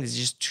to that place, there's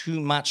just too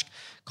much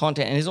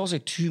content, and there's also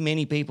too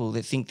many people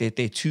that think that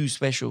they're too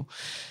special.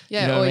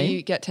 Yeah, you know or what I mean?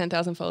 you get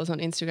 10,000 followers on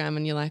Instagram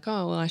and you're like,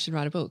 oh, well, I should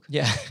write a book.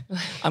 Yeah.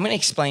 I'm going to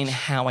explain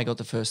how I got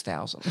the first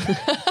 1,000.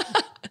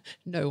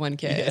 No one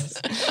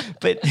cares. Yes.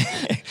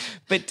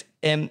 But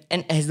and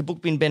has the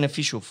book been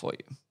beneficial for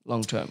you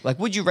long term? Like,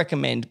 would you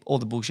recommend, all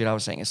the bullshit I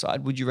was saying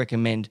aside, would you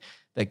recommend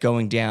that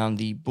going down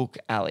the book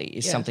alley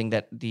is something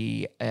that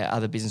the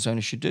other business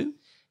owners should do?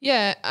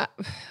 Yeah,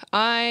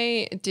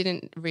 I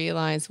didn't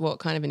realize what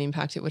kind of an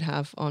impact it would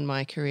have on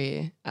my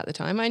career at the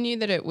time. I knew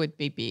that it would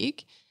be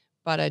big,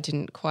 but I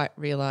didn't quite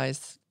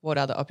realize what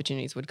other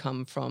opportunities would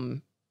come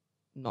from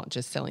not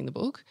just selling the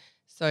book.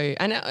 So,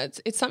 and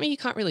it's something you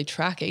can't really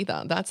track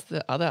either. That's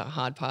the other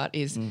hard part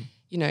is,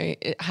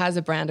 has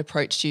a brand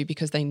approached you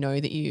because they know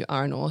that you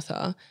are an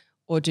author,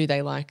 or do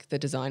they like the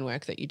design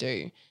work that you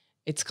do?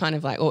 It's kind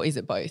of like, or is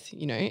it both,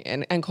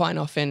 And quite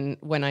often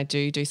when I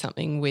do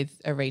something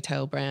with a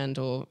retail brand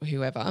or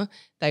whoever,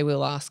 they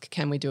will ask,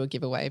 can we do a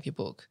giveaway of your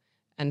book?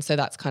 And so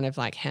that's kind of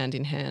like hand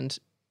in hand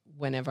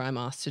whenever I'm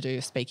asked to do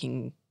a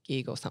speaking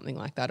gig or something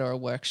like that, or a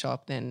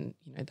workshop, then,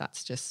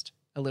 that's just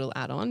a little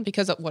add-on.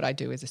 Because of what I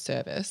do is a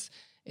service,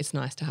 it's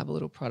nice to have a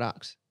little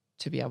product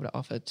to be able to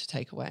offer to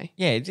take away.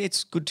 Yeah,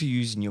 it's good to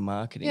use in your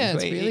marketing. Yeah,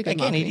 it's really good.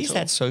 Again, it is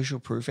that social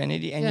proof, and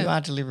you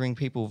are delivering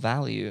people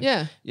value.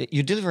 Yeah,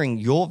 you're delivering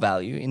your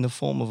value in the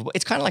form of.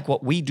 It's kind of like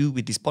what we do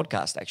with this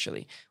podcast.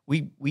 Actually,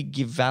 we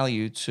give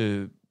value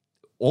to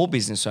all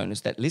business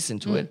owners that listen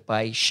to it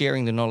by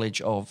sharing the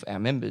knowledge of our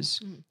members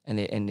and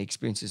the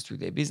experiences through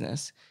their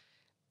business.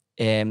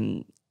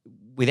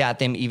 without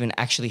them even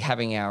actually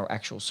having our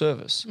actual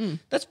service. Mm.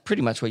 That's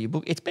pretty much what your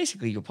book, it's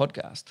basically your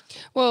podcast.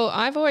 Well,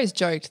 I've always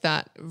joked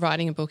that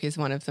writing a book is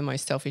one of the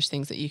most selfish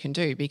things that you can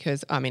do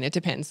because, I mean, it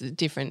depends.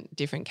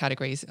 Different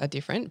categories are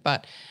different.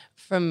 But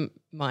from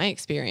my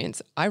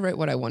experience, I wrote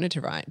what I wanted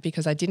to write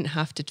because I didn't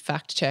have to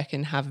fact check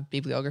and have a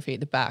bibliography at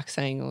the back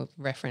saying or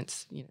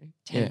reference,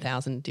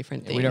 10,000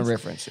 different things. We don't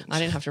reference it. I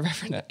didn't have to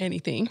reference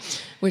anything,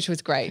 which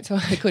was great. So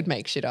I could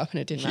make shit up and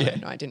it didn't matter.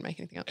 No, I didn't make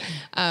anything up.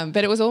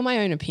 But it was all my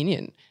own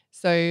opinion.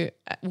 So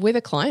with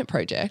a client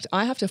project,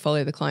 I have to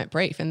follow the client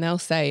brief and they'll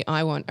say,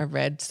 I want a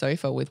red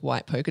sofa with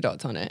white polka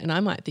dots on it. And I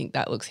might think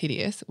that looks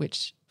hideous,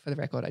 which for the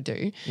record I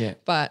do. Yeah.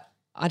 But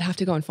I'd have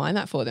to go and find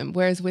that for them.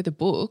 Whereas with a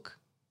book,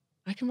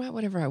 I can write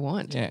whatever I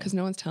want because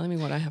no one's telling me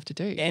what I have to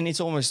do. And it's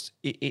almost,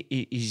 it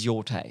is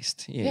your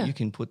taste. Yeah, you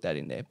can put that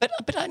in there. But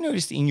I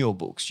noticed in your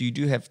books, you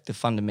do have the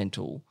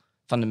fundamentals.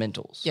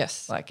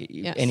 Yes. Like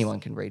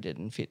anyone can read it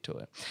and fit to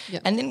it.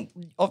 Yep. And then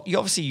you're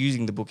obviously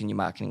using the book in your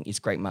marketing. It's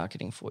great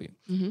marketing for you.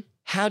 Mm-hmm.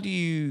 How do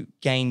you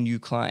gain new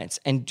clients?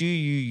 And do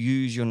you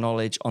use your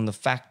knowledge on the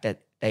fact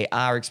that they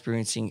are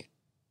experiencing,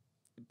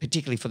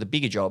 particularly for the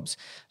bigger jobs,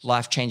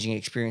 life-changing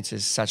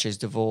experiences such as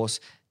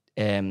divorce,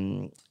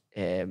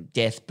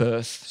 death,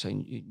 birth, so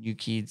new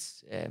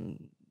kids, I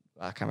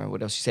can't remember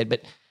what else you said,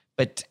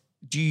 but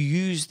do you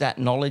use that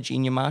knowledge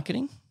in your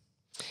marketing?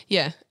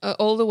 Yeah,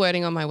 all the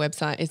wording on my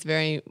website is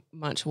very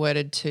much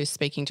worded to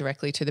speaking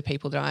directly to the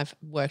people that I've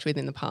worked with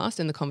in the past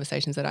and the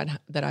conversations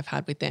that I've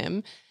had with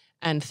them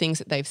and things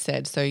that they've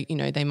said. So,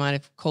 they might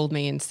have called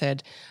me and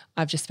said,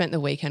 I've just spent the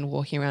weekend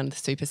walking around the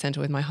supercentre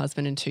with my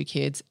husband and 2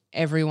 kids.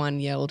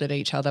 Everyone yelled at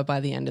each other by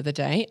the end of the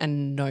day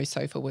and no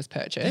sofa was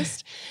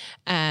purchased.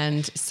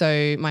 And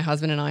so my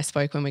husband and I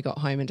spoke when we got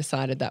home and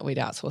decided that we'd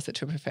outsource it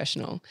to a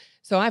professional.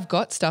 So I've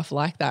got stuff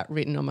like that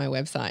written on my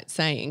website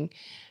saying,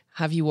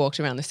 have you walked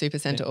around the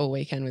supercentre all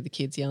weekend with the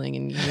kids yelling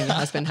and you and your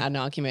husband had an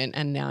argument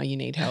and now you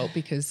need help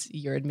because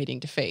you're admitting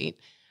defeat?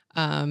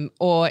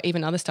 Or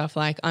even other stuff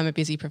like I'm a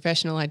busy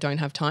professional. I don't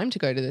have time to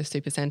go to the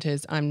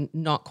supercentres. I'm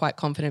not quite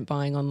confident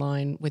buying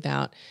online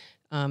without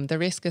the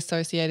risk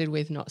associated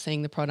with not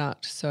seeing the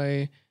product.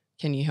 So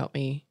can you help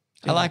me?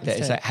 I like that.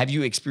 It's like, have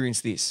you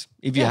experienced this?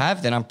 If you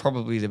have, then I'm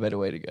probably the better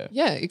way to go.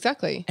 Yeah,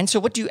 exactly. And so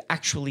what do you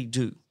actually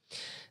do?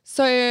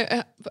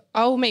 So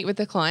I'll meet with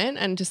the client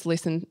and just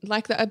listen.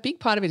 Like a big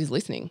part of it is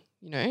listening,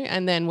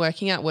 and then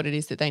working out what it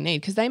is that they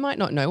need because they might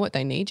not know what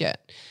they need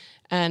yet.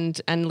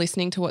 And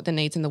listening to what the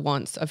needs and the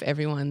wants of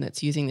everyone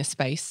that's using the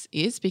space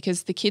is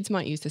because the kids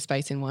might use the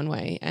space in one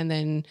way and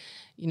then,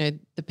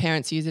 the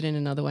parents use it in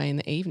another way in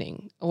the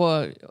evening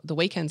or the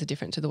weekends are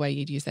different to the way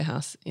you'd use the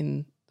house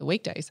in the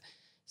weekdays.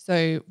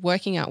 So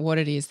working out what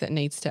it is that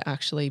needs to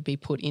actually be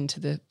put into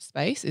the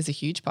space is a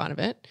huge part of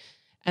it.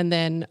 And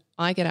then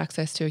I get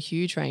access to a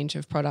huge range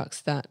of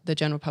products that the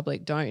general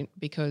public don't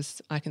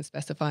because I can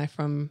specify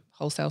from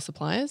wholesale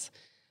suppliers.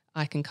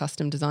 I can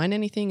custom design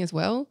anything as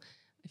well.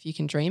 If you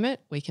can dream it,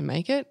 we can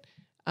make it.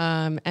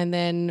 And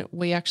then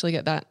we actually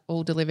get that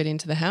all delivered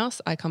into the house.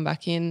 I come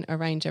back in,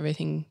 arrange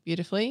everything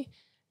beautifully,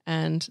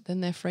 and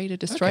then they're free to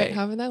destroy it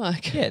however they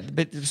like. Yeah,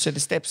 but so the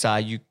steps are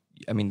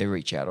they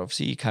reach out.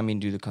 Obviously, you come in,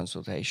 do the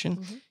consultation.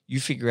 Mm-hmm. You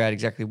figure out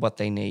exactly what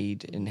they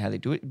need and how they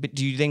do it. But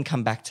do you then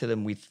come back to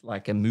them with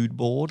like a mood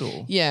board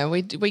or? Yeah,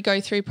 we go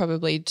through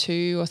probably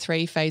 2 or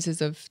 3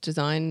 phases of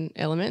design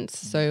elements.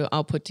 Mm-hmm. So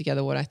I'll put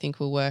together what I think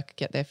will work,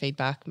 get their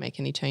feedback, make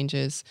any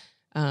changes.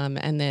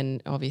 And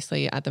then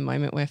obviously at the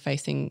moment we're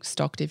facing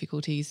stock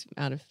difficulties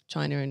out of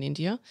China and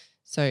India.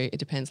 So it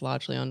depends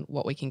largely on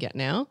what we can get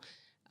now.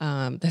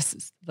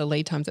 The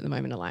lead times at the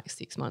moment are like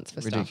 6 months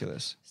for stuff.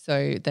 Ridiculous.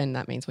 So then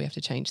that means we have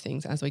to change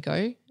things as we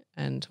go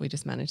and we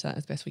just manage that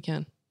as best we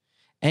can.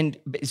 And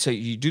so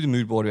you do the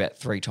mood board about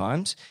 3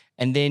 times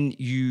and then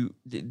do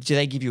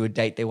they give you a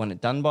date they want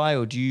it done by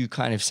or do you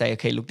kind of say,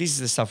 okay, look, this is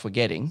the stuff we're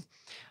getting.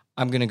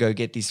 I'm going to go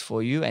get this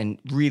for you and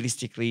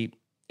realistically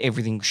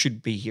everything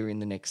should be here in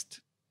the next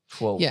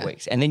 12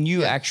 weeks. And then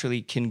you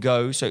actually can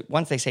go. So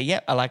once they say,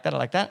 I like that,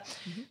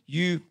 mm-hmm.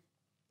 you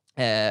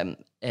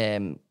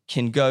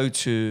can go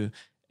to,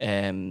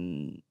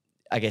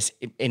 I guess,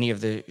 any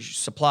of the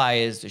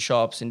suppliers, the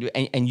shops,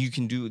 and you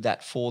can do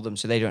that for them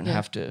so they don't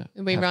have to.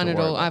 We run it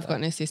all. I've got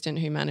an assistant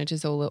who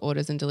manages all the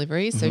orders and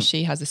deliveries. Mm-hmm. So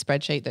she has a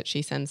spreadsheet that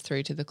she sends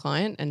through to the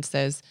client and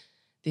says,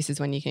 this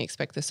is when you can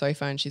expect the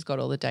sofa, and she's got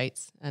all the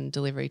dates and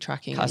delivery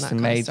tracking and that kind of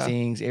custom-made stuff.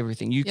 things,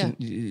 everything. You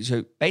can.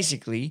 So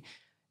basically,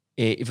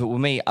 if it were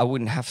me, I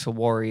wouldn't have to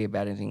worry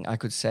about anything. I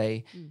could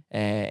say,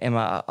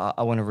 Emma,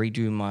 I want to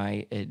redo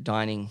my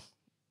dining,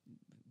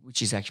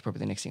 which is actually probably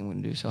the next thing I'm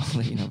going to do. So I'll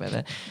let you know about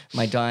that.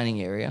 My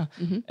dining area.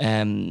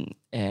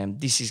 Mm-hmm.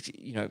 This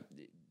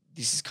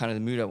is kind of the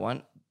mood I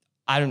want.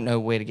 I don't know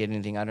where to get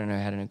anything. I don't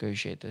know how to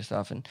negotiate this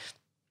stuff, and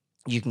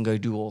you can go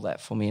do all that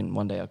for me, and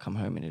one day I'll come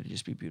home and it'll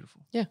just be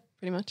beautiful. Yeah,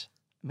 pretty much.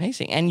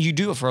 Amazing. And you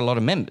do it for a lot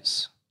of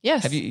members.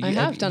 Yes, I have you-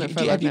 done it do for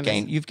a you- lot have of you members.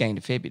 gained? You've gained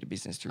a fair bit of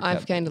business through. I've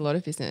Cub. gained a lot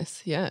of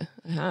business. Yeah,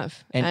 I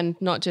have. And- And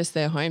not just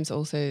their homes,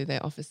 also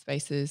their office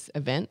spaces,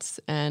 events,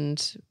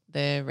 and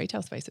their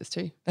retail spaces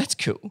too. That's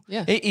cool.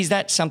 Yeah. Is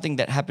that something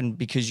that happened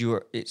because you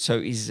were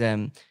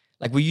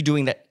like were you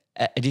doing that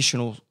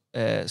additional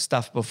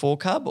stuff before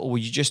Cub, or were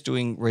you just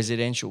doing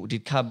residential?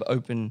 Did Cub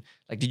open?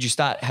 Like, did you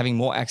start having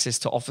more access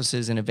to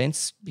offices and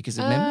events because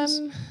of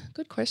members?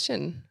 Good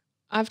question.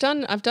 I've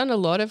done a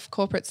lot of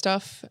corporate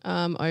stuff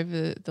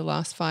over the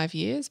last 5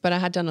 years, but I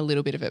had done a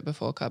little bit of it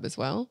before Cub as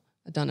well.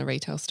 I'd done a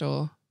retail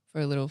store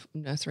for a little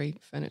nursery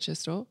furniture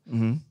store.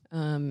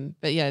 Mm-hmm.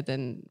 But yeah,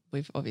 then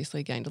we've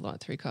obviously gained a lot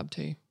through Cub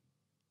too.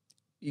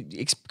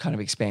 Kind of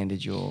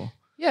expanded your.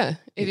 Yeah,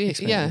 it is.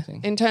 Explain Yeah,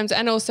 everything. in terms,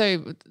 and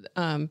also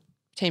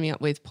teaming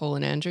up with Paul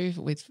and Andrew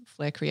with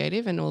Flair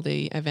Creative and all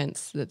the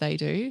events that they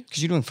do.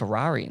 Because you're doing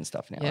Ferrari and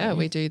stuff now. Yeah, aren't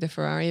we you? do the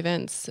Ferrari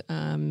events,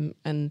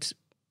 and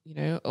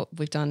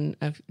we've done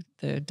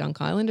the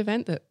Dunk Island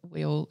event that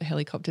we all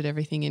helicoptered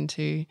everything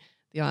into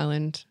the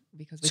island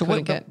because we So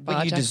couldn't get but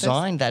barge you access.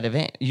 designed that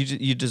event.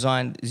 You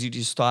designed,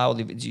 you styled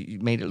it. You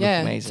made it look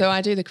amazing. So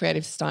I do the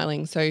creative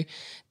styling. So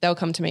they'll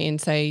come to me and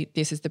say,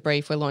 "This is the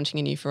brief. We're launching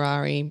a new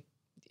Ferrari."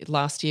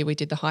 Last year we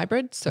did the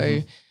hybrid,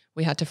 so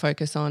we had to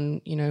focus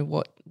on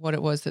what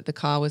it was that the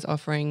car was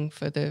offering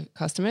for the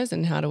customers,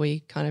 and how do we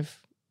kind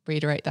of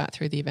reiterate that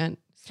through the event.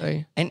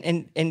 So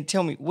And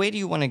tell me, where do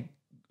you want to,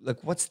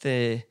 like, what's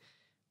the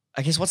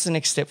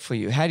next step for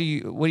you?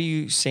 What are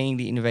you seeing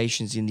the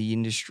innovations in the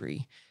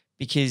industry?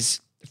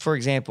 Because, for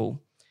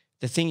example,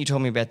 the thing you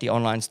told me about the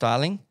online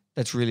styling,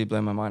 that's really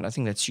blown my mind. I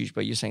think that's huge,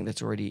 but you're saying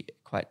that's already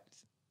quite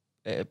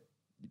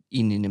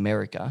in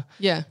America.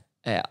 yeah,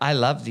 I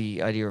love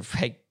the idea of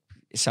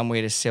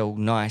somewhere to sell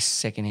nice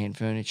secondhand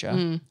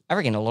furniture. I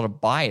reckon a lot of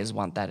buyers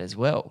want that as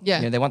well.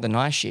 Yeah. They want the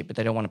nice shit, but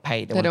they don't want to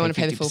pay. they don't want to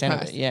pay the full 50% of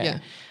price. it. Yeah.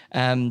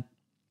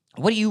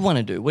 What do you want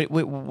to do?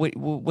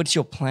 What's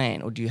your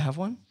plan, or do you have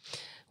one?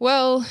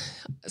 Well,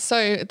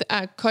 so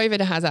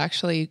COVID has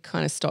actually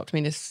kind of stopped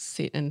me to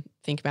sit and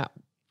think about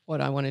what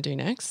I want to do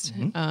next.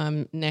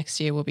 Next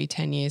year will be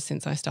 10 years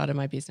since I started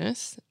my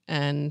business,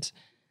 and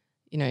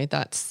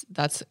that's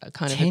a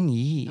kind of 10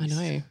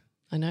 years.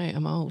 I know,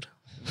 I'm old.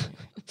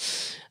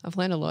 I've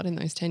learned a lot in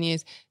those 10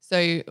 years.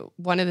 So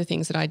one of the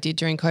things that I did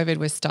during COVID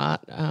was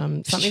start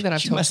something that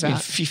I've You talked must have been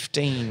about.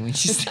 15 when you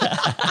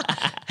started.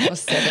 I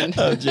was 7.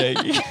 I'm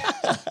joking.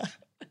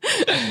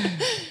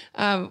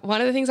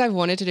 One of the things I've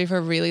wanted to do for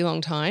a really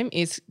long time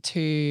is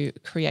to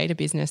create a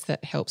business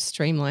that helps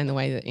streamline the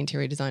way that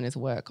interior designers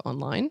work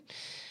online.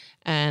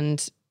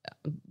 And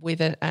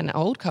with an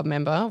old Cub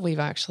member, we've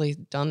actually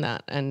done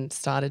that and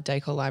started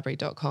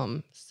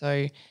decorlibrary.com.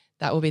 So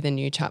that will be the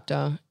new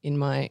chapter in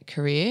my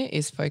career,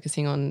 is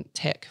focusing on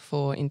tech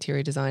for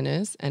interior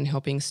designers and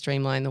helping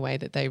streamline the way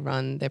that they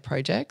run their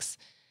projects.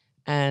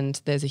 And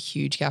there's a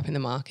huge gap in the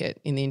market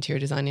in the interior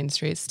design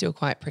industry. It's still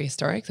quite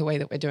prehistoric, the way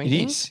that we're doing It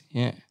things. is,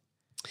 yeah.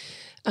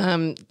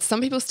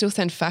 Some people still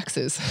send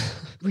faxes.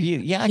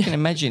 Really? Yeah, I can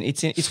imagine.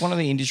 It's one of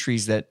the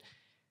industries that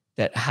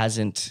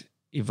hasn't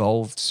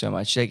evolved so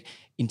much. Like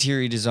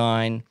interior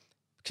design,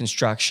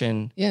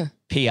 construction, Yeah.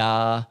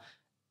 PR,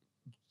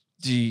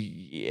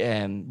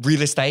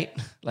 real estate,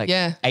 like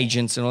Yeah.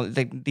 agents and all.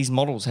 These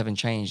models haven't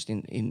changed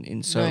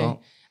in so No. long.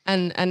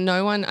 And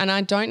no one, and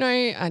I don't know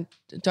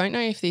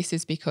if this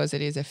is because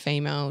it is a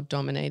female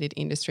dominated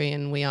industry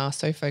and we are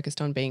so focused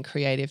on being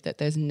creative that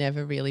there's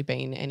never really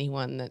been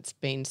anyone that's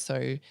been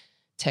so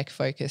tech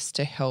focused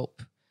to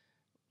help.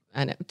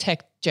 And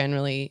tech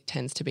generally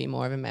tends to be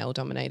more of a male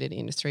dominated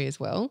industry as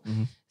well.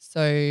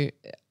 So,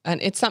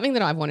 and it's something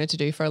that I've wanted to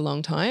do for a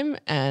long time,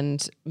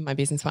 and my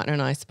business partner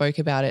and I spoke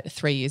about it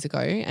 3 years ago,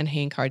 and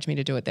he encouraged me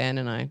to do it then,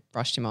 and I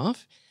brushed him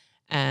off.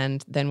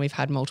 And then we've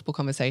had multiple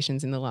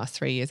conversations in the last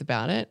 3 years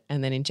about it.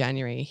 And then in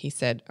January, he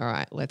said, "All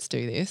right, let's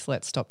do this.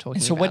 Let's stop talking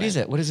And so about what it." is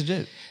it? What does it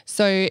do?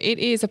 So it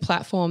is a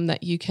platform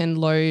that you can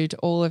load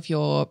all of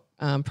your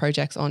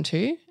projects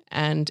onto,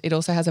 and it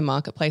also has a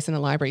marketplace and a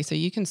library. So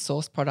you can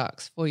source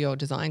products for your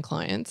design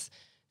clients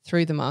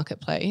through the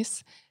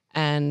marketplace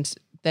and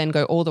then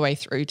go all the way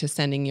through to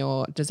sending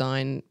your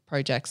design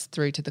projects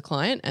through to the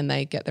client, and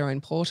they get their own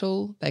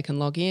portal. They can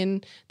log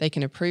in, they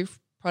can approve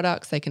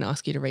products, they can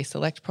ask you to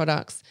reselect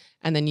products,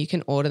 and then you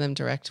can order them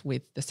direct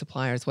with the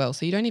supplier as well.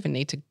 So you don't even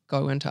need to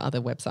go into other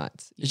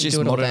websites. You It's can just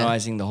do it all there.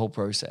 modernizing the whole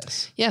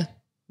process, Yeah,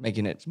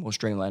 making it more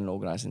streamlined and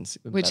organized. And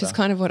which is better.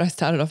 kind of what I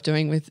started off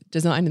doing with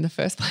design in the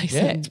first place.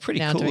 Yeah, and it's pretty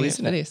now cool, doing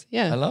isn't for it? this.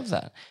 Yeah. I love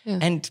that. Yeah.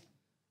 And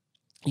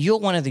you're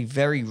one of the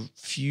very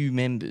few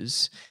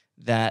members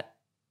that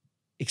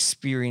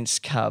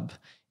experienced Cub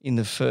in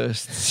the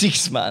first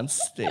 6 months,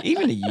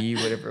 even a year,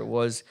 whatever it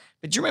was.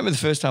 But do you remember the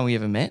first time we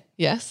ever met?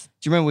 Yes.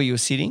 Do you remember where you were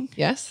sitting?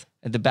 Yes.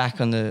 At the back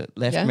on the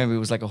left. Yeah. Remember it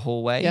was like a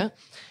hallway? Yeah.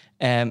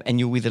 And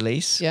you're with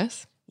Elise?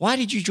 Yes. Why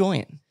did you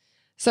join?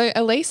 So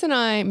Elise and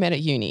I met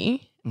at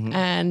uni,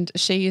 and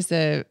she is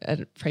a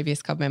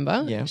previous Cub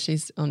member. Yeah.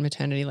 She's on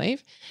maternity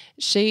leave.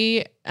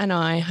 She and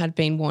I had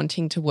been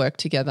wanting to work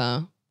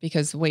together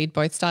because we'd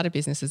both started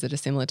businesses at a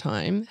similar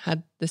time,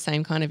 had the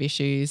same kind of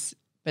issues,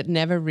 but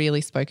never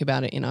really spoke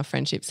about it in our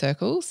friendship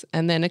circles.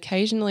 And then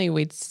occasionally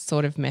we'd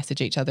sort of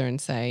message each other and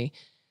say,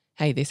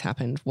 hey, this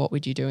happened. What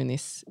would you do in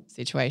this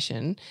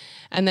situation?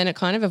 And then it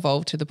kind of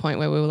evolved to the point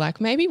where we were like,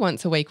 maybe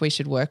once a week we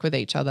should work with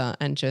each other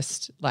and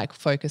just like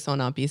focus on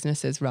our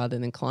businesses rather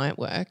than client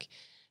work.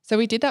 So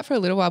we did that for a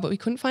little while, but we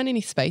couldn't find any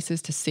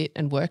spaces to sit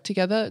and work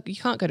together. You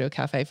can't go to a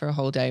cafe for a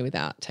whole day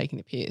without taking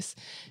the piss.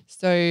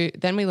 So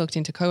then we looked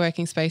into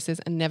co-working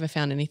spaces and never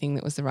found anything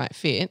that was the right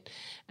fit.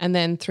 And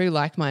then through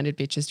Like-Minded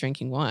Bitches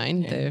Drinking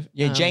Wine,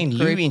 Jane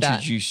Lou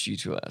introduced you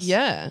to us.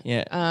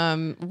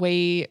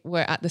 We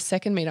were at the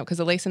second meetup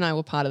because Elise and I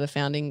were part of the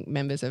founding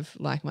members of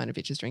Like-Minded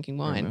Bitches Drinking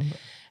Wine.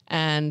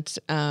 And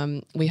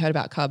we heard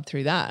about Cub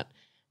through that.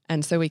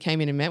 And so we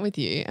came in and met with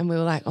you and we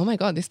were like, oh my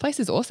God, this place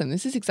is awesome.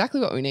 This is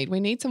exactly what we need. We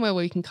need somewhere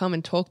where we can come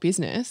and talk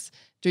business,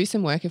 do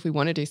some work if we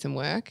want to do some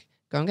work,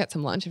 go and get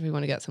some lunch if we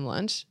want to get some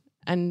lunch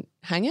and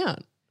hang out.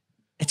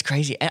 It's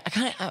crazy.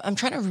 I'm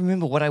trying to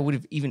remember what I would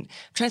have I'm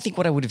trying to think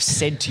what I would have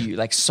said to you,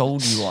 like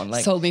sold you on.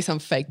 Like sold me some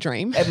fake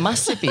dream. It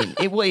must have been.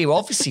 It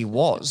obviously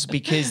was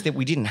because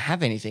we didn't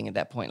have anything at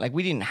that point. Like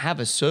we didn't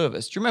have a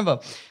service. Do you remember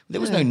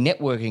there was no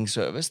networking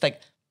service? Like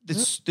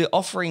the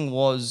offering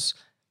was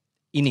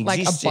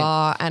inexistent. Like a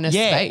bar and a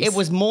space. It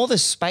was more the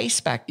space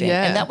back then.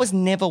 And that was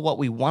never what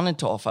we wanted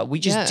to offer. We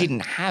just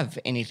didn't have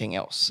anything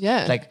else.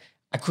 Yeah. Like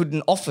I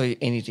couldn't offer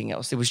anything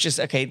else. It was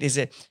just, okay,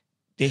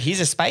 here's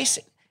a space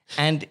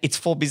and it's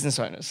for business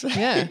owners.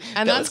 Yeah.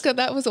 And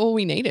that was all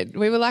we needed.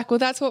 We were like, well,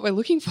 that's what we're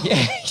looking for.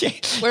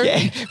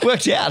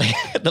 Worked out.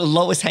 The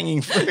lowest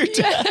hanging fruit.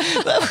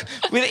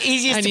 We're the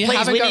easiest to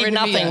please. We need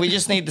nothing. We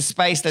just need the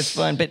space. That's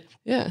fine. But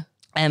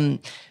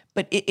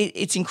but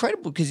it's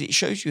incredible because it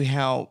shows you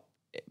how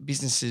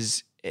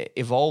businesses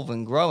evolve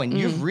and grow, and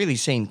you've really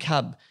seen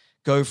Cub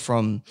go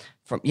from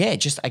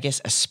just I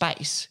guess a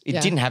space.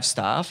 It didn't have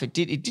staff. It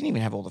didn't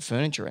even have all the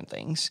furniture and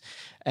things.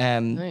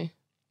 No.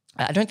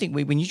 I don't think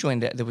when you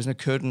joined there was no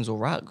curtains or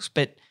rugs,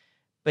 but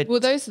well,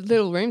 those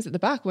little rooms at the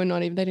back were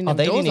not even. They didn't have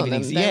doors on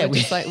them. They were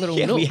just like little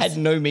nooks. We had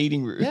no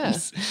meeting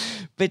rooms.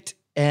 But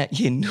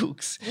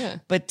nooks. Yeah.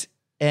 But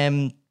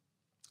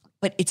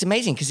it's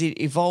amazing because it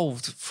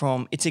evolved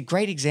from. It's a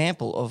great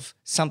example of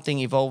something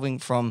evolving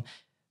from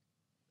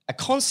a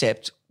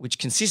concept which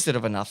consisted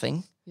of a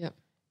nothing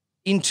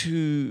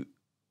into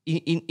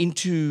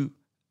the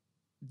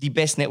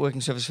best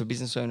networking service for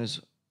business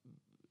owners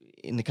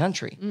in the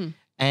country.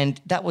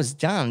 And that was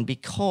done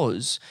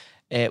because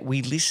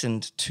we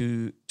listened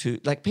to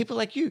like people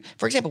like you.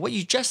 For example, what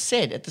you just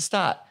said at the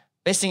start,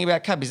 best thing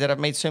about Cub is that I've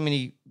made so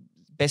many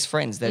best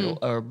friends that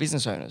are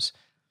business owners.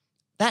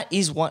 That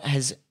is what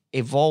has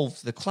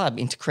evolved the club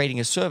into creating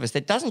a service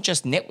that doesn't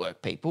just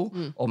network people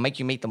or make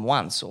you meet them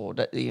once or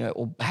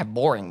have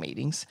boring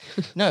meetings.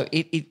 No,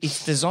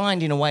 it's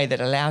designed in a way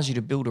that allows you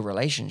to build a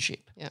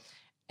relationship. Yeah.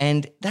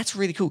 And that's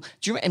really cool.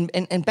 Do you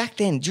and back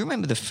then, do you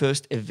remember the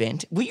first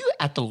event? Were you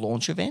at the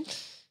launch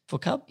event for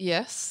Cub?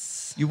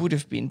 Yes. You would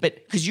have been,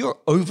 but because you're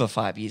over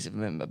 5 years of a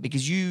member,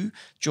 because you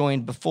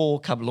joined before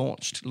Cub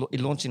launched. It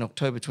launched in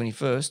October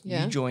 21st.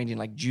 Yeah. You joined in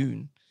like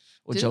June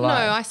or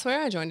July. No, I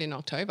swear I joined in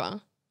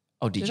October.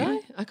 Oh, did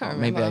you? I can't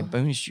remember. Maybe I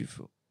bonused you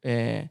for.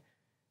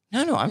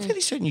 No, I'm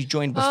fairly certain you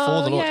joined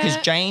before the launch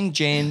because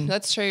Jen.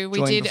 That's true.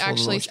 We did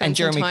actually spend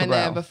some time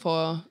there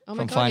before. Oh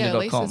my God,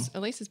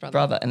 Elise's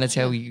brother. And that's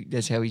how we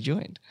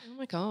joined. Oh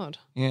my God.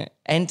 Yeah.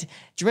 And do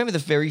you remember the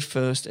very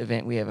first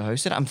event we ever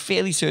hosted? I'm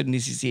fairly certain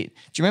this is it.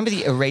 Do you remember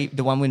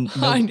the one when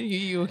I knew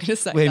you were going to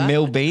say where that.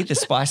 Mel B, the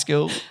Spice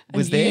Girl,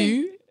 was and there?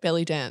 You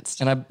belly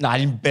danced. And I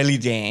didn't belly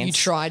dance. You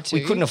tried to.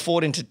 We couldn't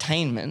afford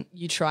entertainment.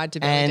 You tried to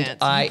belly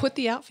dance. You put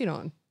the outfit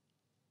on.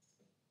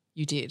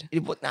 You did.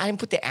 I didn't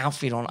put the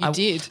outfit on. You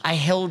did. I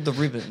held the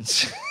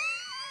ribbons.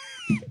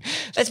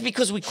 That's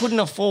because we couldn't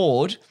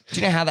afford.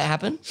 Do you know how that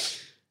happened?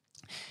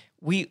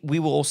 We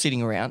were all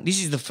sitting around.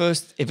 This is the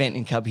first event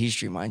in Cub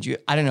history, mind you.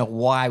 I don't know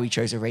why we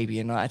chose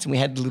Arabian Nights, and we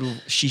had little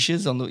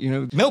shishas on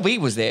the. Mel B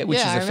was there, which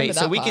is a feat.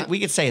 So we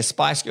could say a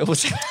Spice Girl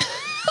was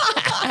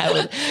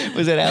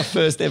at our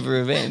first ever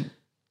event,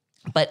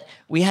 but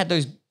we had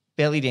those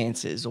belly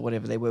dancers or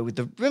whatever they were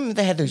remember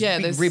they had those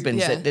big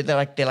ribbons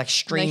that they're like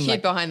streamed. They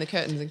hid behind the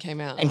curtains and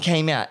came out.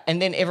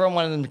 And then everyone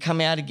wanted them to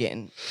come out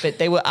again. But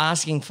they were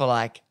asking for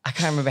I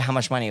can't remember how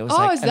much money it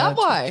was. Is that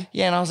why?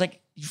 Yeah, and I was like,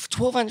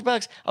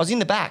 $1,200. I was in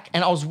the back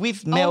and I was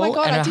with Mel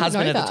and her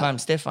husband at the time,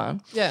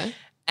 Stefan. Yeah.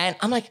 And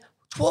I'm like,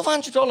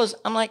 $1,200.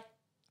 I'm like,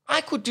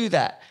 I could do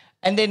that.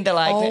 And then they're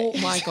like, oh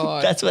my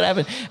God. That's what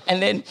happened.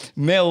 And then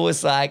Mel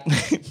was like,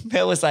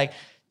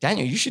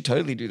 Daniel, you should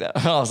totally do that.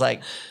 And I was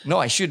like, no,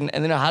 I shouldn't.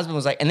 And then her husband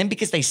was like, and then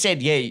because they said,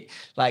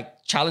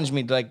 challenged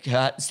me,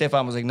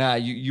 Stefan was like, nah,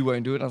 you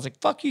won't do it. And I was like,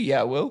 fuck you,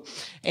 yeah, I will.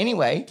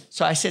 Anyway,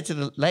 so I said to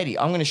the lady,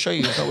 I'm going to show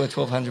you it's not worth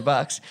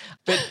 $1,200.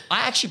 But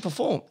I actually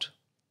performed.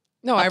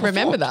 No, I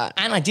remember that.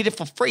 And I did it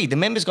for free. The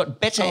members got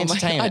better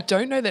entertainment. I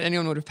don't know that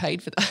anyone would have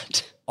paid for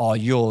that. Oh,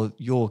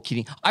 you're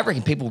kidding. I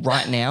reckon people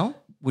right now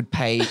would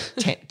pay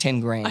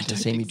 10 grand to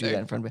see me do that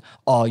in front of me.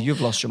 Oh,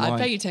 you've lost your mind. I'd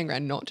pay you 10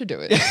 grand not to do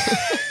it.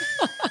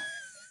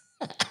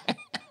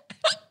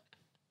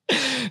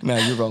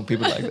 No, you're wrong.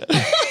 People like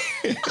that.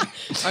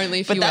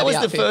 Only if But you that wear was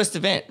the outfit. first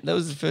event. That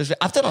was the first.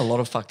 I've done a lot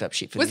of fucked up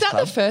shit for Was this that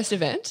club. the first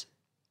event?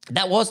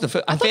 That was the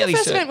first. I thought the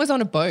first event was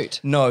on a boat.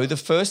 No, the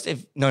first.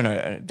 No.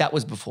 That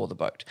was before the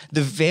boat.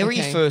 The very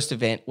Okay. first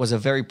event was a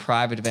very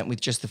private event with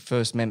just the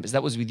first members.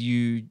 That was with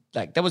you.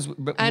 Like that was.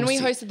 And we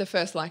hosted the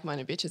first Like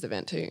Minded Bitches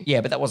event too.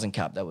 Yeah, but that wasn't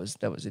Cub. That was a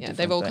Yeah, different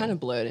they've all thing. kind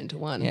of blurred into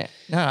one. Yeah.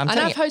 No, I'm And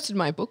telling I've you. hosted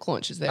my book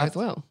launches there as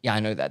well. Yeah, I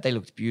know that. They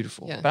looked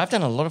beautiful. Yeah. But I've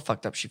done a lot of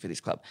fucked up shit for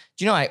this club.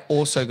 Do you know I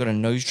also got a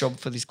nose job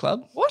for this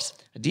club? What?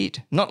 I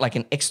did. Not like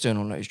an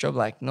external nose job,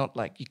 like not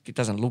like it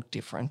doesn't look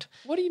different.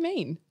 What do you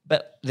mean?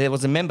 But there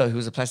was a member who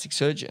was a plastic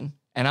surgeon,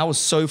 and I was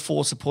so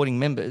for supporting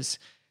members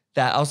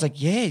that I was like,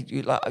 yeah,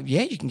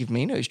 you can give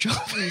me a nose job.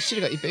 You should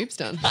have got your boobs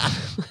done.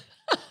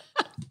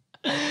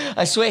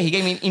 I swear he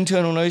gave me an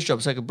internal nose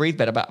job so I could breathe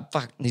better. But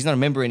fuck, he's not a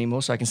member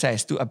anymore, so I can say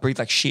I breathe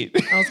like shit.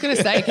 I was going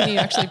to say, can you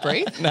actually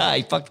breathe? Nah,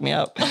 he fucked me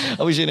up.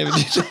 I wish I never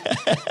did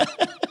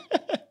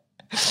that.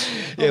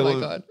 Oh my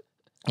God.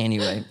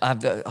 Anyway,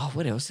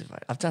 what else have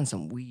I've done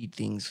some weird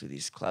things for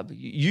this club.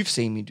 You've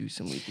seen me do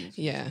some weird things.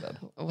 For Yeah. This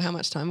club. Well, how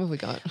much time have we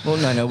got? Well,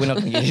 no, we're not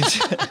going to get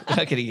into we're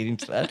not going to get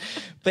into that.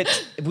 But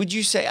would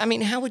you say? I mean,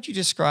 how would you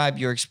describe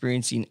your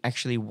experience in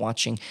actually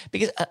watching?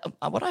 Because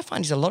what I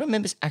find is a lot of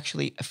members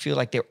actually feel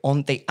like they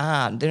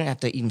don't have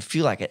to even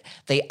feel like it.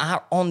 They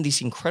are on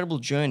this incredible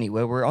journey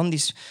where we're on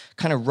this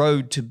kind of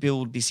road to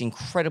build this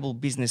incredible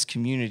business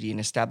community and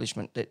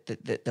establishment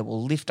that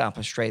will lift up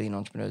Australian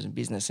entrepreneurs and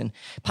business. And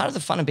part of the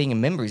fun of being a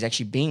member is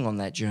actually being on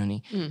that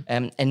journey.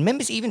 And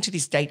members even to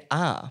this date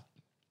are,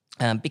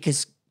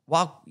 because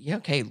while,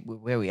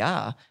 where we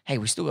are, hey,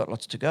 we still got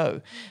lots to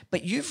go.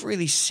 But you've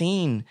really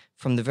seen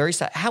from the very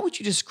start, how would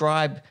you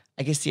describe,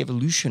 I guess, the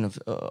evolution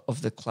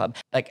of the club?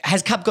 Like,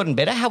 has Cub gotten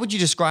better? How would you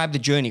describe the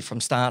journey from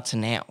start to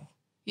now?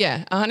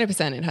 Yeah,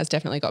 100%. It has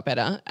definitely got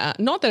better.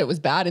 Not that it was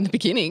bad in the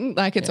beginning.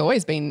 Like it's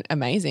always been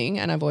amazing,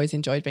 and I've always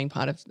enjoyed being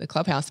part of the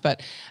clubhouse.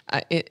 But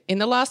in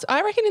the last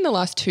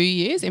 2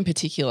 years in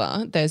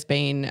particular, there's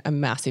been a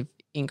massive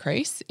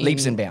increase.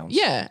 Leaps and bounds.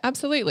 Yeah,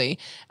 absolutely.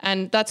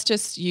 And that's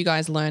just you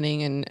guys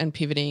learning and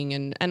pivoting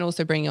and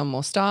also bringing on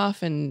more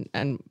staff and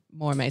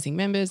more amazing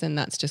members. And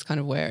that's just kind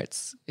of where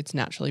it's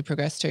naturally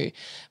progressed to.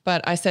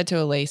 But I said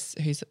to Elise,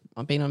 who's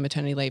been on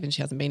maternity leave and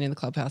she hasn't been in the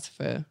clubhouse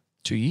for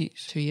 2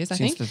 years. 2 years, I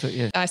Since think.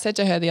 yeah. I said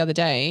to her the other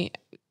day,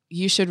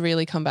 you should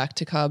really come back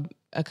to Cub,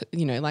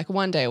 like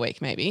 1 day a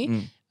week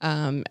maybe.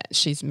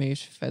 She's moved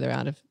further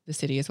out of the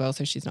city as well,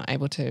 so she's not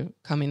able to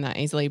come in that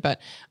easily.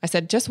 But I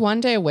said just 1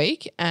 day a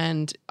week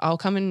and I'll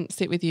come and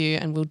sit with you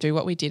and we'll do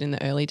what we did in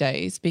the early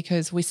days,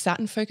 because we sat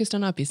and focused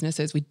on our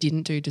businesses. We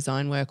didn't do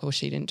design work, or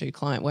she didn't do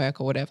client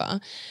work or whatever.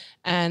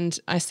 And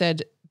I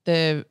said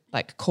the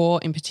core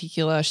in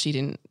particular, she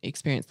didn't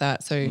experience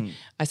that. So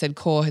I said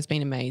core has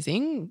been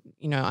amazing.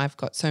 I've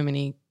got so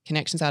many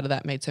connections out of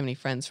that, made so many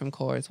friends from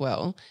core as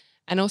well.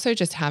 And also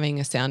just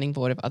having a sounding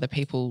board of other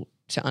people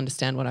to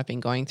understand what I've been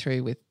going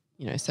through with,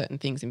 certain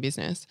things in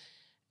business,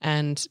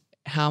 and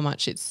how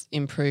much it's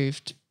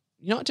improved,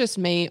 not just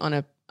me on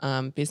a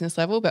business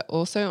level, but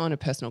also on a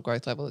personal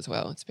growth level as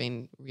well. It's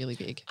been really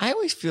big. I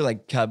always feel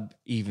like Cub,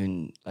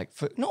 even like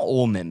for not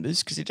all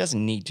members, because it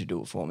doesn't need to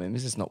do it for all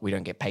members. It's not, we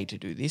don't get paid to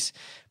do this,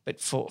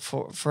 but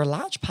for a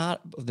large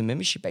part of the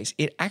membership base,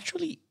 it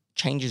actually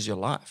changes your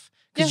life,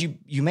 because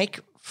you make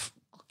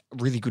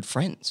really good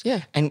friends.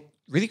 Yeah. And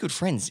really good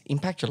friends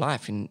impact your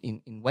life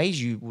in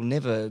ways you will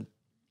never.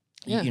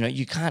 Yeah.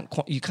 You can't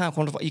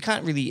quantify. You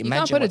can't really imagine. You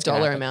can't put a what's gonna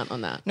dollar happen. amount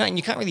on that. No, and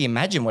you can't really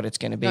imagine what it's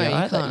going to be No, you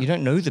either. can't. You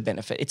don't know the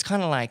benefit. It's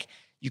kind of like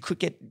you could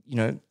get,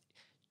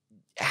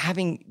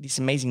 having this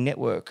amazing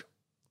network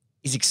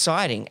is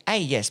exciting.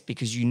 Yes,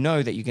 because you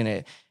know that you're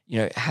going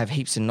to, have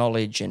heaps of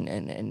knowledge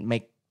and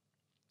make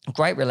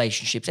great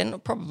relationships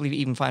and probably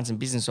even find some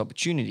business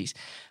opportunities.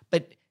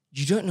 But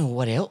you don't know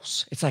what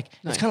else. It's like,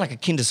 it's kind of like a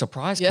Kinder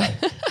Surprise card.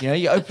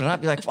 You open it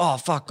up, you're like, oh,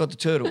 fuck, got the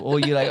turtle. Or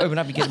you open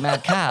up, you get a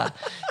mad car.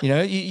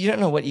 You don't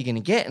know what you're going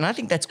to get. And I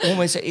think that's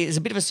almost, it's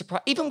a bit of a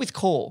surprise. Even with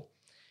core,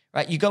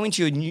 right? You go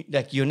into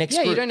your next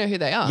group. You don't know who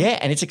they are. Yeah,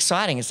 and it's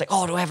exciting. It's like,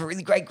 oh, do I have a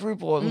really great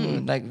group? Or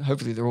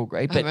hopefully they're all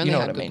great. But I've only you know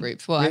had what I good mean.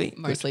 groups. Well, Really I've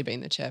mostly been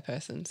the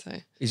chairperson, so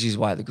This is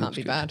why the group's can't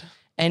be good. bad.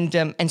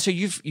 And so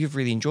you've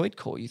really enjoyed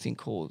core. You think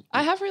core?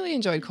 I have really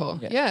enjoyed core.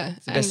 Yeah.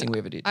 It's the best And thing we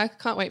ever did. I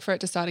can't wait for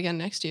it to start again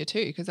next year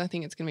too, because I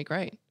think it's going to be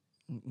great.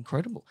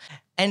 Incredible.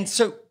 And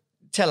so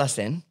tell us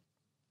then,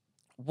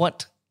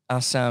 what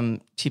are some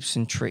tips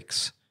and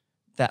tricks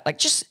that,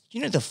 just,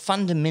 the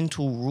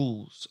fundamental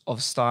rules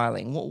of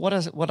styling? What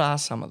are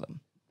some of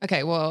them?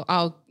 Okay, well,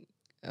 I'll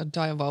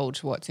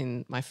divulge what's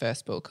in my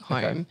first book,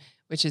 Home,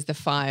 which is the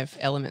 5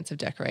 elements of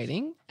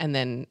decorating and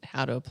then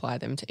how to apply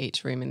them to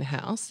each room in the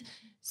house.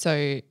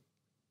 So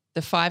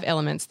the 5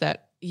 elements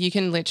that you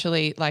can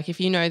literally, if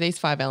you know these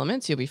 5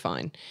 elements, you'll be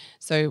fine.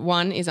 So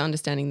 1 is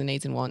understanding the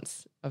needs and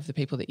wants of the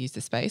people that use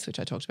the space, which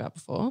I talked about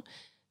before.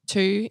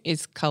 2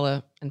 is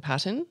colour and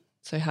pattern.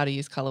 So how to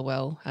use colour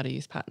well, how to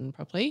use pattern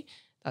properly.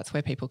 That's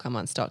where people come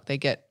unstuck. They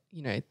get,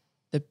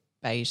 the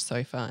beige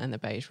sofa and the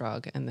beige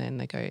rug, and then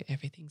they go,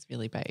 everything's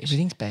really beige.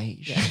 Everything's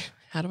beige. Yeah.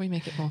 How do we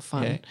make it more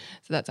fun? Yeah.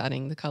 So that's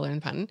adding the colour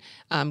and pattern.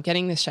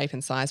 Getting the shape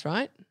and size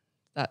right.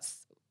 That's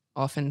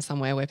often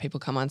somewhere where people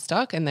come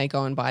unstuck and they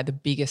go and buy the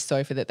biggest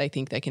sofa that they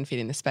think they can fit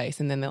in the space,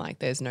 and then they're like,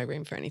 there's no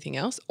room for anything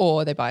else.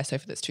 Or they buy a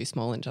sofa that's too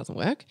small and doesn't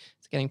work.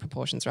 It's getting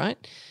proportions right.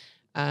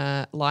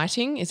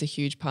 Lighting is a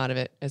huge part of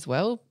it as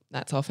well.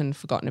 That's often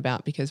forgotten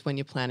about because when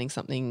you're planning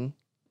something,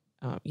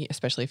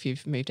 especially if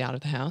you've moved out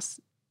of the house,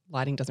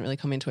 lighting doesn't really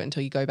come into it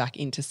until you go back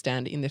in to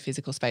stand in the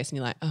physical space and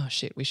you're like, oh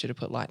shit, we should have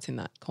put lights in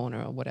that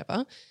corner or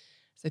whatever.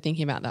 So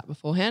thinking about that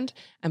beforehand,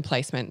 and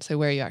placement. So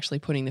where are you actually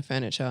putting the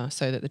furniture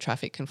so that the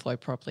traffic can flow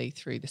properly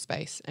through the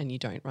space and you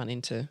don't run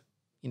into,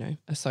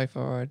 a sofa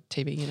or a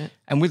TV unit.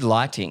 And with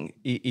lighting,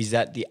 is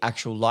that the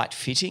actual light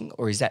fitting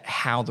or is that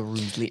how the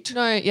room's lit?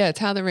 No, yeah, it's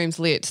how the room's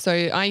lit. So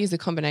I use a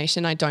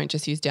combination. I don't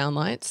just use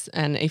downlights.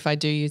 And if I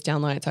do use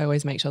downlights, I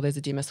always make sure there's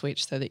a dimmer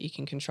switch so that you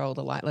can control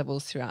the light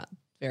levels throughout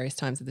various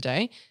times of the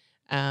day.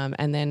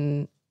 And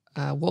then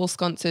wall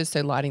sconces,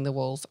 so lighting the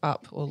walls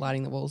up or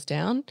lighting the walls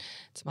down.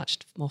 It's much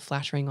more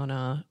flattering on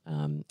our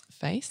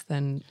face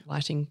than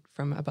lighting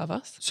from above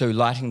us. So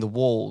lighting the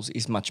walls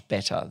is much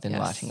better than Yes.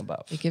 lighting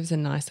above. It gives a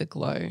nicer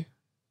glow.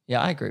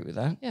 Yeah, I agree with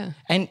that. Yeah.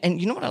 And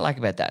you know what I like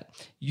about that?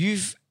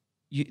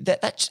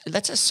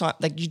 That's a sign,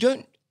 like you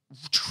don't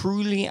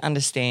truly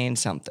understand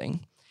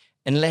something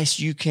unless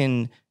you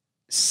can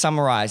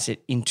summarize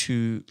it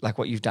into like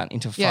what you've done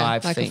into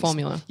five like things. a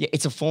formula. Yeah,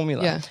 it's a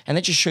formula. Yeah. And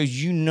that just shows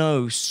you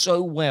know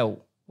so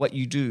well what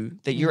you do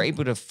that you're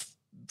able to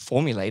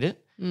formulate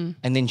it and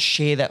then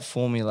share that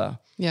formula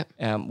Yeah.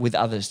 with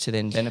others to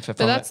then benefit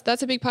So from it.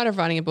 that's a big part of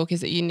writing a book, is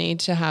that you need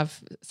to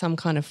have some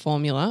kind of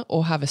formula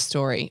or have a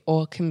story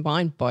or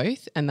combine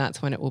both, and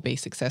that's when it will be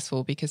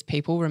successful, because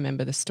people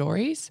remember the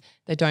stories.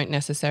 They don't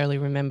necessarily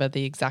remember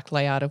the exact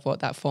layout of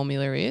what that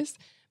formula is,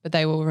 but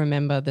they will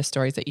remember the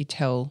stories that you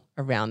tell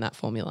around that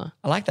formula.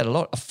 I like that a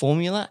lot. A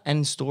formula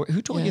and story.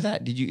 Who taught you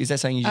that? Is that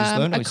something you just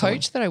learned? A with someone?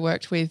 coach that I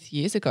worked with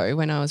years ago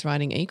when I was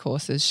writing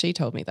e-courses, she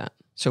told me that.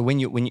 So when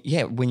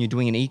you're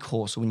doing an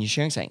e-course or when you're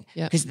sharing something,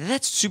 Yeah. because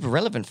that's super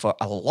relevant for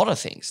a lot of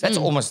things. That's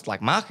almost like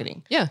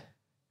marketing. Yeah.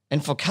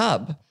 And for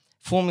Cub,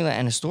 formula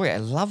and a story, I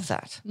love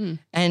that.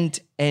 And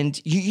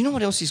you know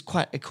what else is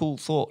quite a cool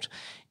thought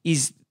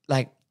is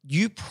like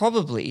you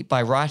probably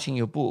by writing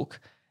your book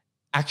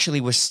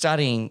actually were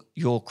studying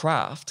your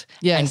craft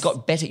Yes. and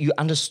got better. You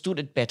understood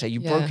it better. You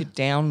broke it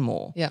down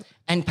more. Yeah.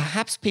 And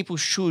perhaps people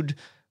should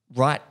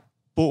write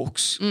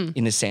books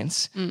in a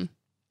sense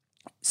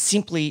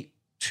simply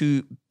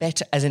to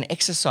better as an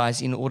exercise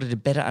in order to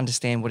better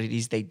understand what it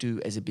is they do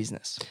as a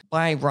business.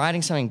 By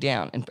writing something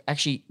down and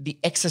actually the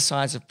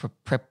exercise of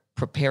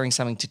preparing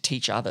something to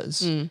teach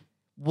others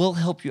will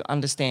help you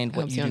understand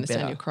what Helps you you do understand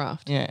better. your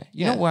craft. Yeah.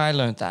 You know where I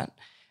learned that?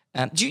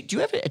 Do you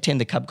ever attend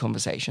the Cub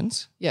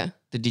conversations? Yeah.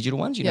 The digital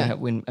ones? You know how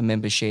when a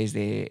member shares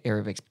their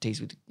area of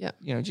expertise with, Yeah.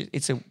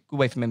 it's a good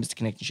way for members to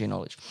connect and share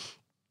knowledge.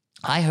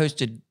 I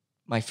hosted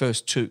my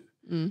first two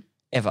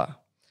ever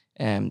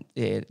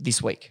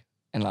this week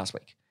and last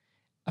week.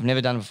 I've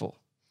never done it before.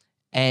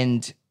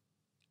 And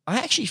I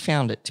actually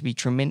found it to be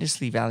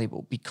tremendously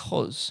valuable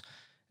because,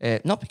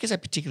 not because I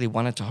particularly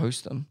wanted to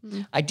host them.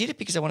 I did it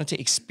because I wanted to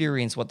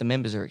experience what the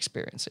members are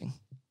experiencing.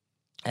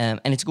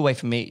 And it's a good way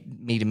for me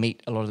to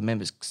meet a lot of the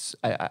members because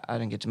I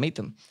don't get to meet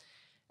them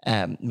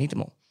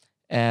all.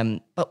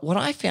 But what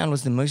I found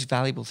was the most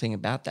valuable thing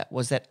about that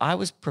was that I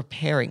was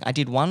preparing. I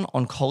did one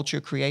on culture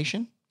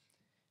creation,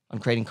 on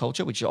creating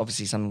culture, which is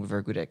obviously something we're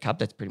very good at Cub.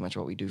 That's pretty much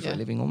what we do for a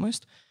living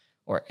almost,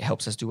 or it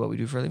helps us do what we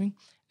do for a living.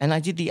 And I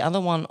did the other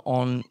one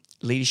on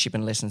leadership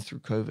and lessons through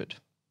COVID,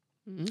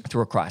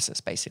 through a crisis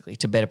basically,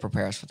 to better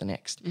prepare us for the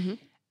next.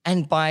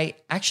 And by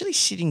actually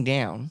sitting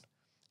down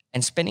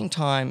and spending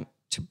time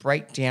to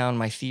break down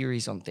my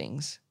theories on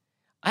things,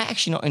 I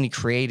actually not only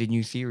created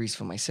new theories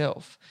for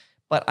myself,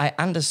 but I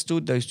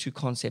understood those two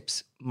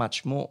concepts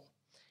much more.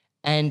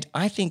 And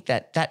I think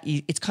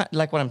it's kind of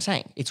like what I'm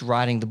saying. It's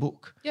writing the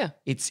book. Yeah.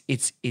 It's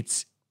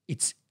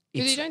Because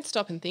you don't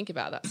stop and think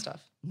about that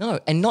stuff. no,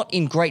 and not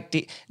in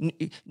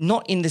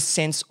not in the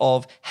sense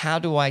of how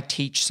do I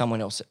teach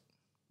someone else it.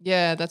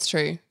 Yeah, that's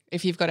true.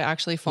 If you've got to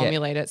actually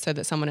formulate it so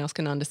that someone else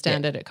can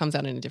understand it, it comes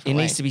out in a It different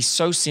way. needs to be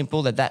so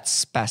simple that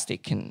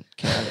spastic can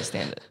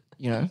understand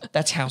it.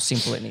 That's how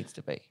simple it needs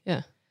to be.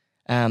 Yeah.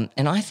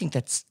 And I think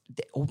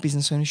all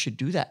business owners should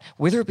do that,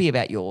 whether it be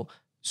about your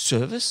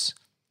service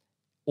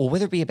or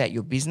whether it be about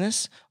your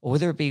business or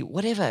whether it be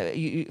whatever.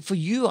 For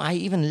you, I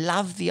even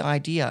love the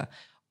idea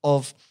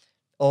of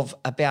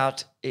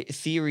about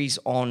theories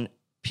on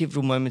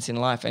pivotal moments in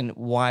life and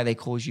why they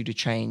cause you to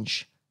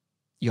change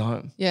your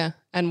home. Yeah.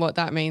 And what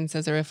that means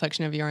as a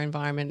reflection of your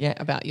environment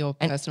about your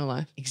personal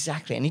life.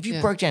 Exactly. And if you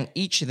broke down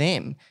each of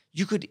them,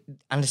 you could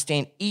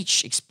understand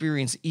each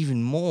experience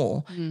even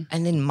more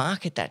and then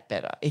market that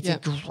better. It's a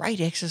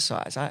great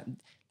exercise. I'm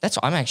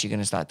actually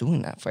going to start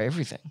doing that for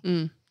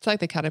everything. It's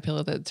like the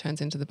caterpillar that turns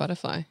into the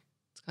butterfly.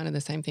 It's kind of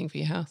the same thing for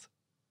your house.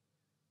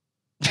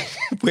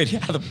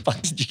 How the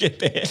fuck did you get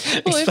there?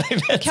 Well, Explain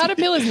that to me.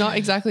 caterpillar is not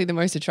exactly the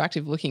most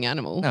attractive looking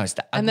animal. No, it's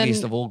the And then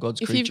ugliest of all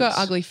God's if creatures. you've got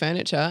ugly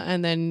furniture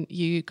and then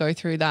you go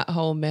through that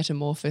whole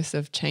metamorphosis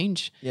of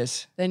change,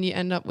 Yes. then you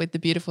end up with the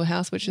beautiful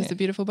house, which is the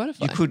beautiful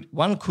butterfly.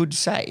 One could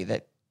say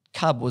that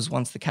Cub was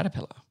once the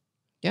caterpillar.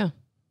 Yeah.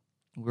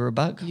 We're a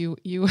bug. You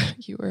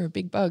were a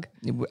big bug.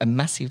 A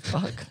massive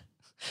bug.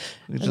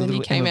 And then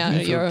you came out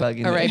of your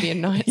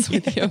Arabian Nights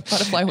with your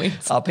butterfly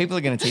wings. Oh, people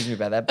are going to tease me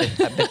about that.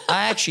 But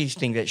I actually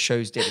think that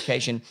shows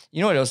dedication.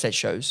 You know what else that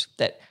shows?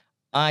 That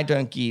I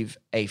don't give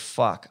a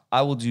fuck.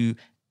 I will do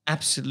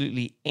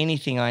absolutely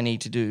anything I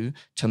need to do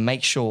to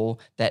make sure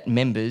that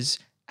members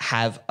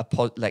have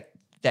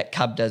that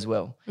Cub does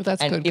well. Well,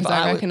 that's And good if because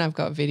I reckon I've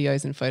got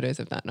videos and photos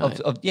of that night.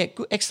 Yeah,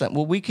 good, excellent.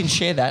 Well, we can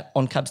share that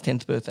on Cub's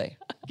 10th birthday.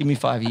 Give me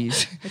 5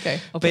 years.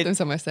 Okay, I'll put them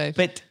somewhere safe.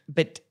 But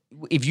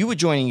if you were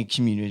joining a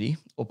community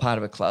or part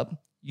of a club,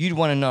 you'd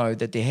want to know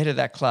that the head of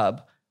that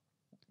club,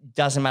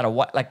 doesn't matter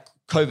what, like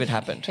COVID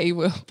happened. He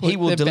will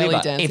deliver. belly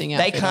dancing If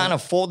they outfit can't on.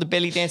 afford the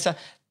belly dancer,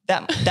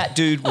 that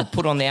dude will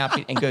put on the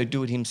outfit and go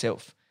do it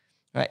himself.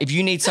 Right? If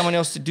you need someone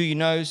else to do your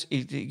nose,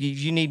 if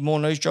you need more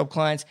nose job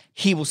clients,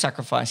 he will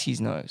sacrifice his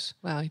nose.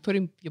 Wow, you put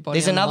your body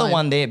There's on the another line.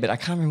 one there, but I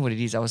can't remember what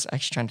it is. I was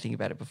actually trying to think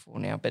about it before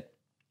now. But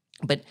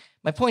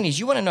my point is,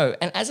 you want to know,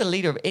 and as a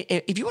leader,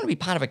 if you want to be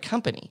part of a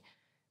company,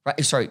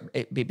 right? Sorry,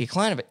 be a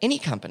client of any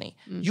company,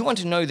 you want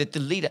to know that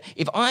the leader,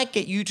 if I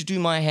get you to do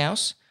my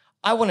house,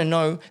 I want to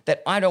know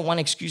that I don't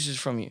want excuses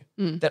from you,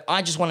 that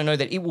I just want to know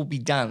that it will be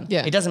done.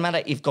 Yeah. It doesn't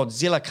matter if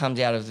Godzilla comes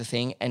out of the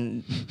thing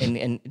and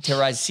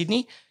terrorizes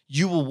Sydney,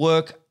 you will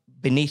work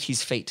beneath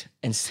his feet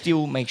and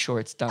still make sure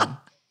it's done.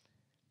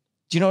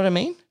 Do you know what I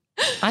mean?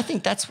 I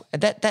think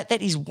that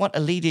is what a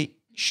leader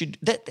should,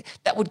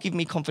 that would give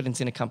me confidence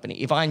in a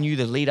company. If I knew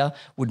the leader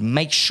would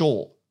make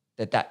sure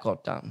that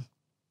got done.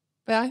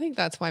 But I think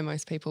that's why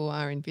most people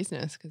are in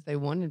business because they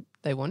wanted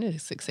to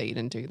succeed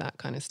and do that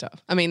kind of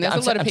stuff. I mean, there's a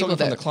lot of I'm people talking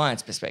that from the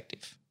client's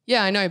perspective.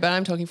 Yeah, I know, but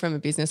I'm talking from a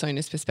business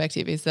owner's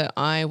perspective is that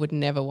I would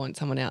never want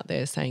someone out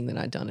there saying that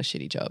I'd done a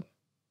shitty job.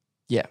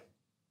 Yeah.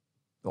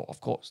 Well,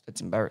 of course,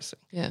 that's embarrassing.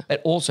 Yeah.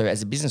 But also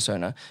as a business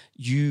owner,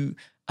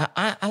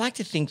 I like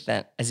to think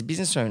that as a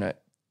business owner,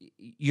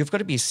 you've got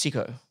to be a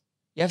sicko.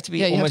 You have to be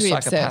Yeah, you have almost to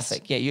be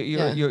psychopathic. obsessed.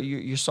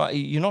 Yeah,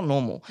 you're not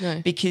normal.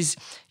 No. Because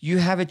you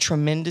have a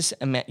tremendous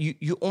amount.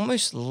 You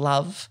almost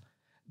love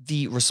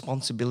the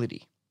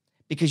responsibility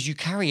because you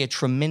carry a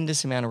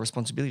tremendous amount of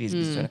responsibility as a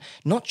business owner,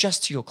 not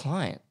just to your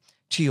client,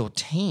 to your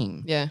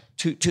team, Yeah.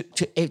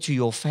 to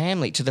your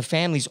family, to the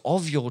families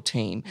of your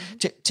team,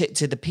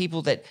 to the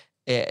people that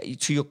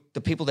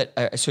the people that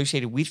are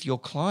associated with your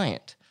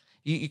client.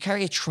 You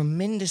carry a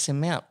tremendous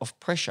amount of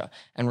pressure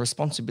and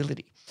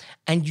responsibility,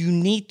 and you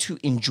need to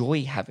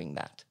enjoy having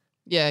that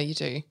Yeah, you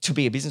do. to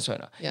be a business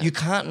owner. Yeah. You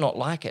can't not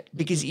like it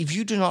because if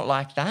you do not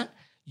like that,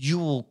 you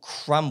will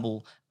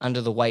crumble under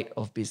the weight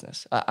of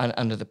business,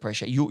 under the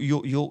pressure.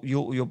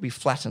 You'll be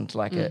flattened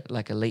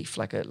like a leaf,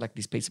 like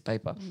this piece of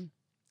paper.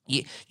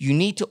 You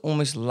need to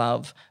almost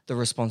love the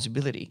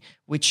responsibility,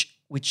 which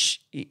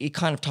it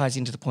kind of ties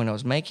into the point I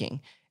was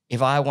making.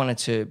 If I wanted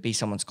to be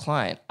someone's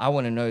client, I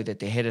want to know that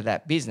the head of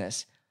that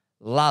business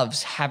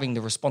loves having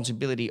the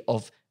responsibility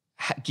of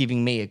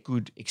giving me a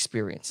good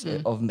experience,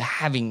 of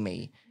having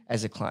me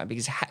as a client,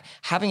 because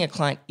having a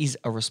client is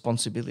a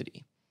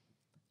responsibility.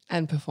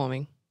 And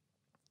performing.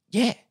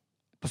 Yeah,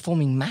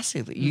 performing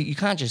massively. You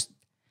can't just,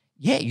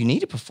 you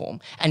need to perform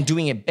and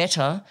doing it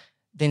better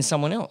than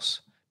someone else.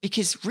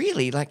 Because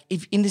really, like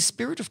if in the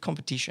spirit of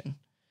competition,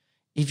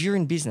 if you're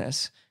in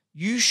business,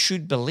 you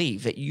should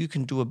believe that you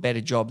can do a better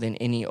job than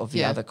any of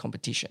the other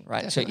competition,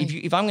 right? Definitely.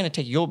 So if I'm going to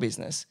take your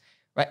business,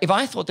 right, if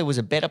I thought there was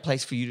a better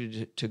place for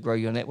you to grow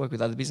your network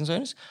with other business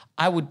owners,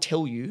 I would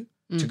tell you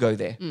to go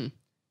there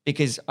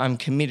because I'm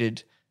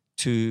committed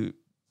to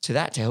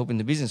that, to helping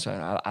the business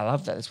owner. I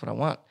love that. That's what I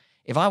want.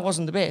 If I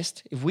wasn't the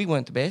best, if we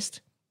weren't the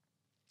best,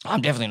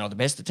 I'm definitely not the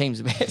best. The team's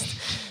the best.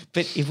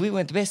 But if we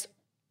weren't the best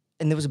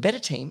and there was a better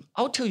team,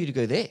 I would tell you to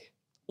go there,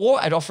 or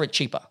I'd offer it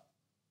cheaper.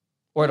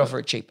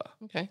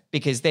 Okay.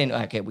 Because then,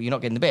 okay, well, you're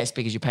not getting the best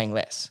because you're paying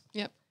less.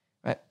 Yep.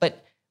 Right.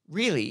 But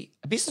really,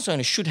 a business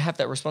owner should have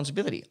that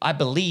responsibility. I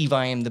believe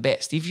I am the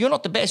best. If you're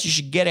not the best, you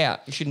should get out.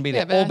 You shouldn't be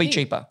there, but or I be think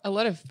cheaper. A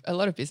lot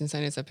of business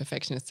owners are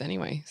perfectionists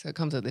anyway, so it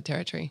comes with the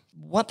territory.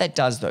 What that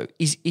does though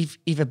is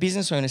if a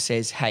business owner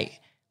says, hey,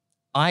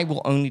 I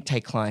will only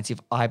take clients if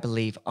I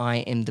believe I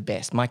am the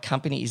best, my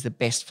company is the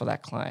best for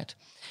that client,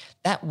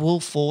 that will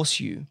force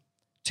you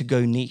to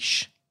go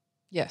niche.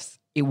 Yes.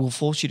 It will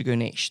force you to go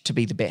niche to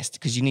be the best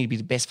because you need to be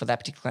the best for that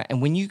particular client.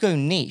 And when you go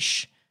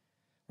niche,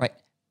 right,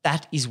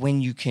 that is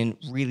when you can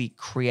really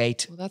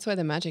create. Well, that's where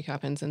the magic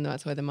happens and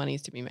that's where the money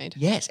is to be made.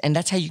 Yes. And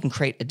that's how you can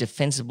create a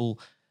defensible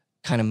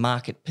kind of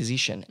market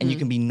position and you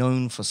can be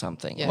known for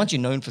something. Yeah. Once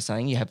you're known for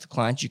something, you have the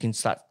clients, you can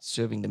start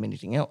serving them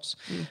anything else.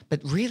 But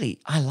really,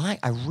 I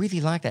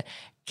really like that.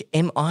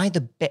 Am I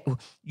the best?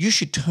 You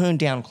should turn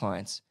down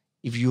clients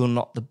if you're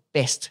not the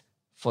best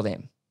for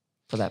them,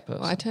 for that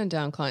person. Well, I turn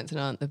down clients that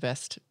aren't the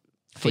best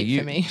for fit you.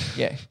 for me.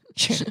 Yeah.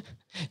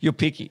 You're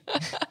picky.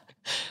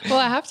 Well,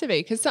 I have to be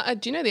because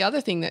do you know the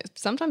other thing that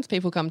sometimes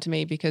people come to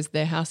me because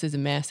their house is a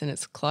mess and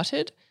it's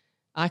cluttered.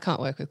 I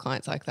can't work with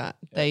clients like that.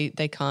 Yeah.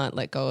 They can't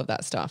let go of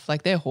that stuff.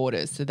 Like they're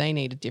hoarders, so they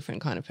need a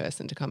different kind of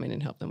person to come in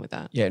and help them with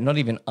that. Yeah, not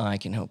even I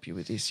can help you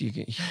with this. You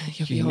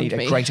need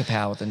a greater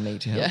power than me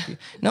to help you.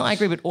 No, I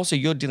agree, but also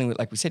you're dealing with,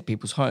 like we said,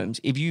 people's homes.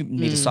 If you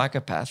meet a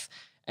psychopath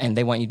and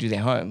they want you to do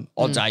their home,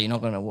 odds are you're not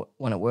going to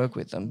want to work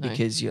with them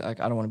because you're like,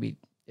 I don't want to be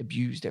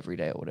abused every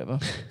day or whatever.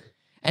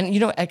 And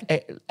you know,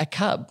 a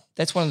Cub,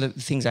 that's one of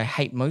the things I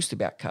hate most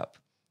about Cub.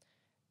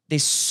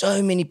 There's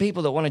so many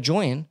people that want to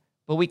join,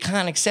 but we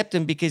can't accept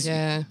them because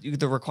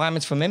the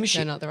requirements for membership.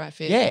 They're not the right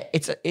fit. Yeah.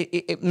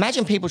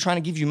 Imagine people trying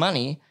to give you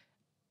money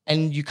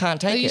and you can't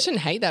take it. You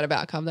shouldn't hate that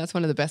about Cub. That's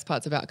one of the best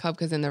parts about Cub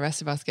because then the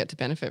rest of us get to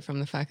benefit from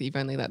the fact that you've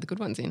only let the good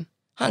ones in.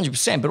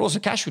 100%, but also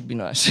cash would be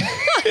nice.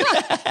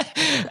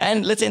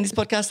 And let's end this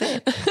podcast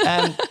there.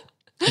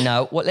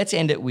 Let's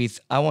end it with,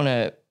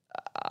 I'd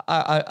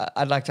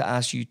like to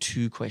ask you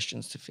 2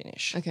 questions to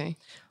finish. Okay.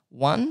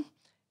 One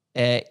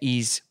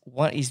is,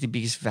 what is the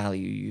biggest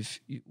value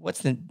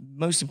what's the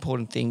most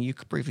important thing? You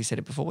briefly said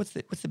it before. What's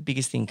the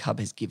biggest thing Cub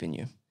has given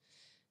you?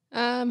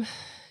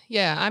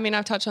 Yeah, I mean,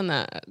 I've touched on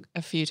that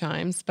a few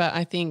times, but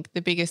I think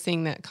the biggest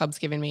thing that Cub's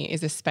given me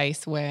is a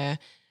space where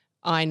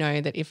I know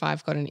that if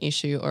I've got an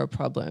issue or a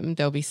problem,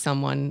 there'll be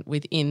someone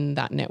within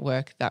that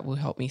network that will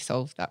help me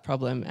solve that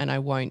problem, and I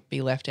won't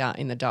be left out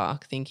in the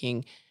dark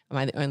thinking, am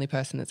I the only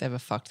person that's ever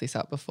fucked this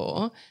up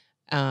before?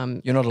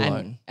 You're not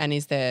alone. And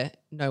is there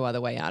no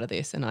other way out of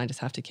this? And I just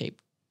have to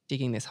keep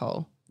digging this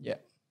hole. Yeah.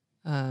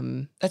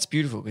 That's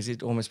beautiful because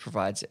it almost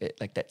provides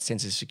like that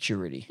sense of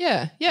security.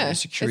 Yeah, yeah.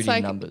 Security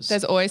in numbers.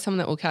 There's always someone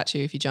that will catch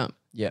you if you jump.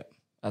 Yeah.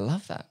 I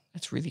love that.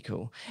 That's really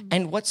cool.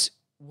 And what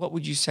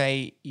would you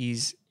say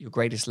is your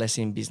greatest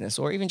lesson in business,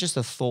 or even just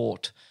a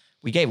thought?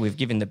 We've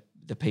given the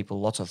people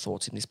lots of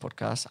thoughts in this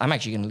podcast. I'm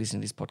actually going to listen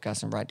to this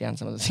podcast and write down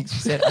some of the things we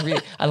said.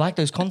 I like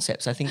those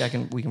concepts. I think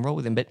we can roll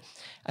with them. But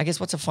I guess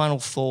what's a final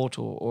thought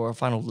or a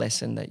final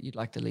lesson that you'd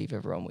like to leave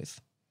everyone with?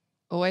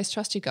 Always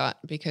trust your gut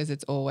because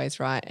it's always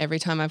right. Every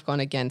time I've gone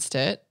against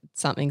it,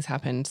 something's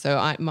happened.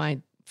 So my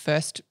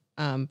first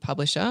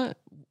publisher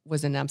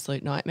was an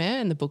absolute nightmare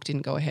and the book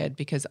didn't go ahead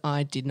because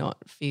I did not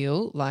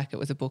feel like it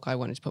was a book I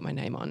wanted to put my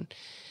name on.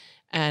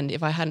 And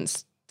if I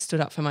hadn't stood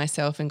up for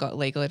myself and got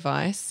legal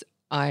advice,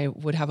 I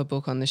would have a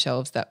book on the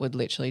shelves that would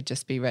literally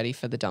just be ready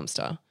for the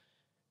dumpster.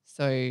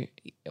 So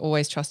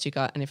always trust your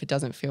gut, and if it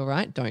doesn't feel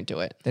right, don't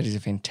do it. That is a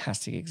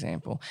fantastic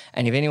example.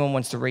 And if anyone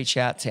wants to reach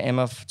out to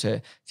Emma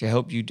to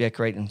help you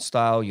decorate and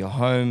style your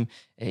home,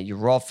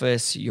 your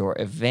office, your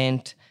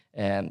event,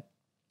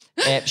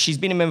 she's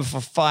been a member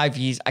for 5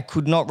 years. I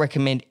could not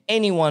recommend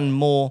anyone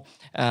more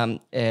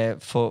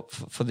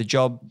for the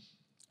job.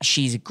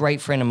 She's a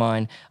great friend of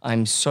mine.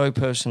 I'm so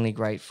personally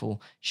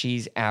grateful.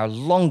 She's our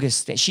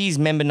longest. She's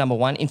member number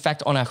 1. In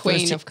fact, on our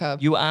Queen of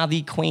Cub. You are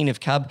the Queen of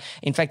Cub.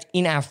 In fact,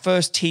 in our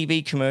first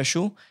TV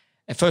commercial,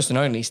 first and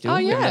only still,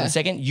 we have another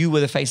second, you were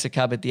the face of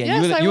Cub at the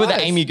end. Yes, you were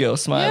the Amy girl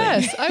smiling.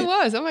 Yes, I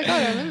was. Oh my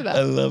God, I remember that.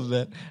 I love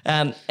that.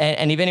 And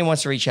if anyone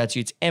wants to reach out to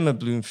you, it's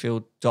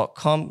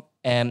emmabloomfield.com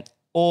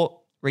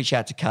or reach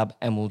out to Cub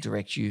and we'll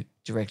direct you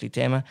directly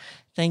to Emma.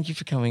 Thank you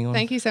for coming on.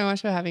 Thank you so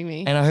much for having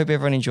me. And I hope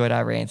everyone enjoyed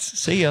our rants.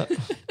 See ya.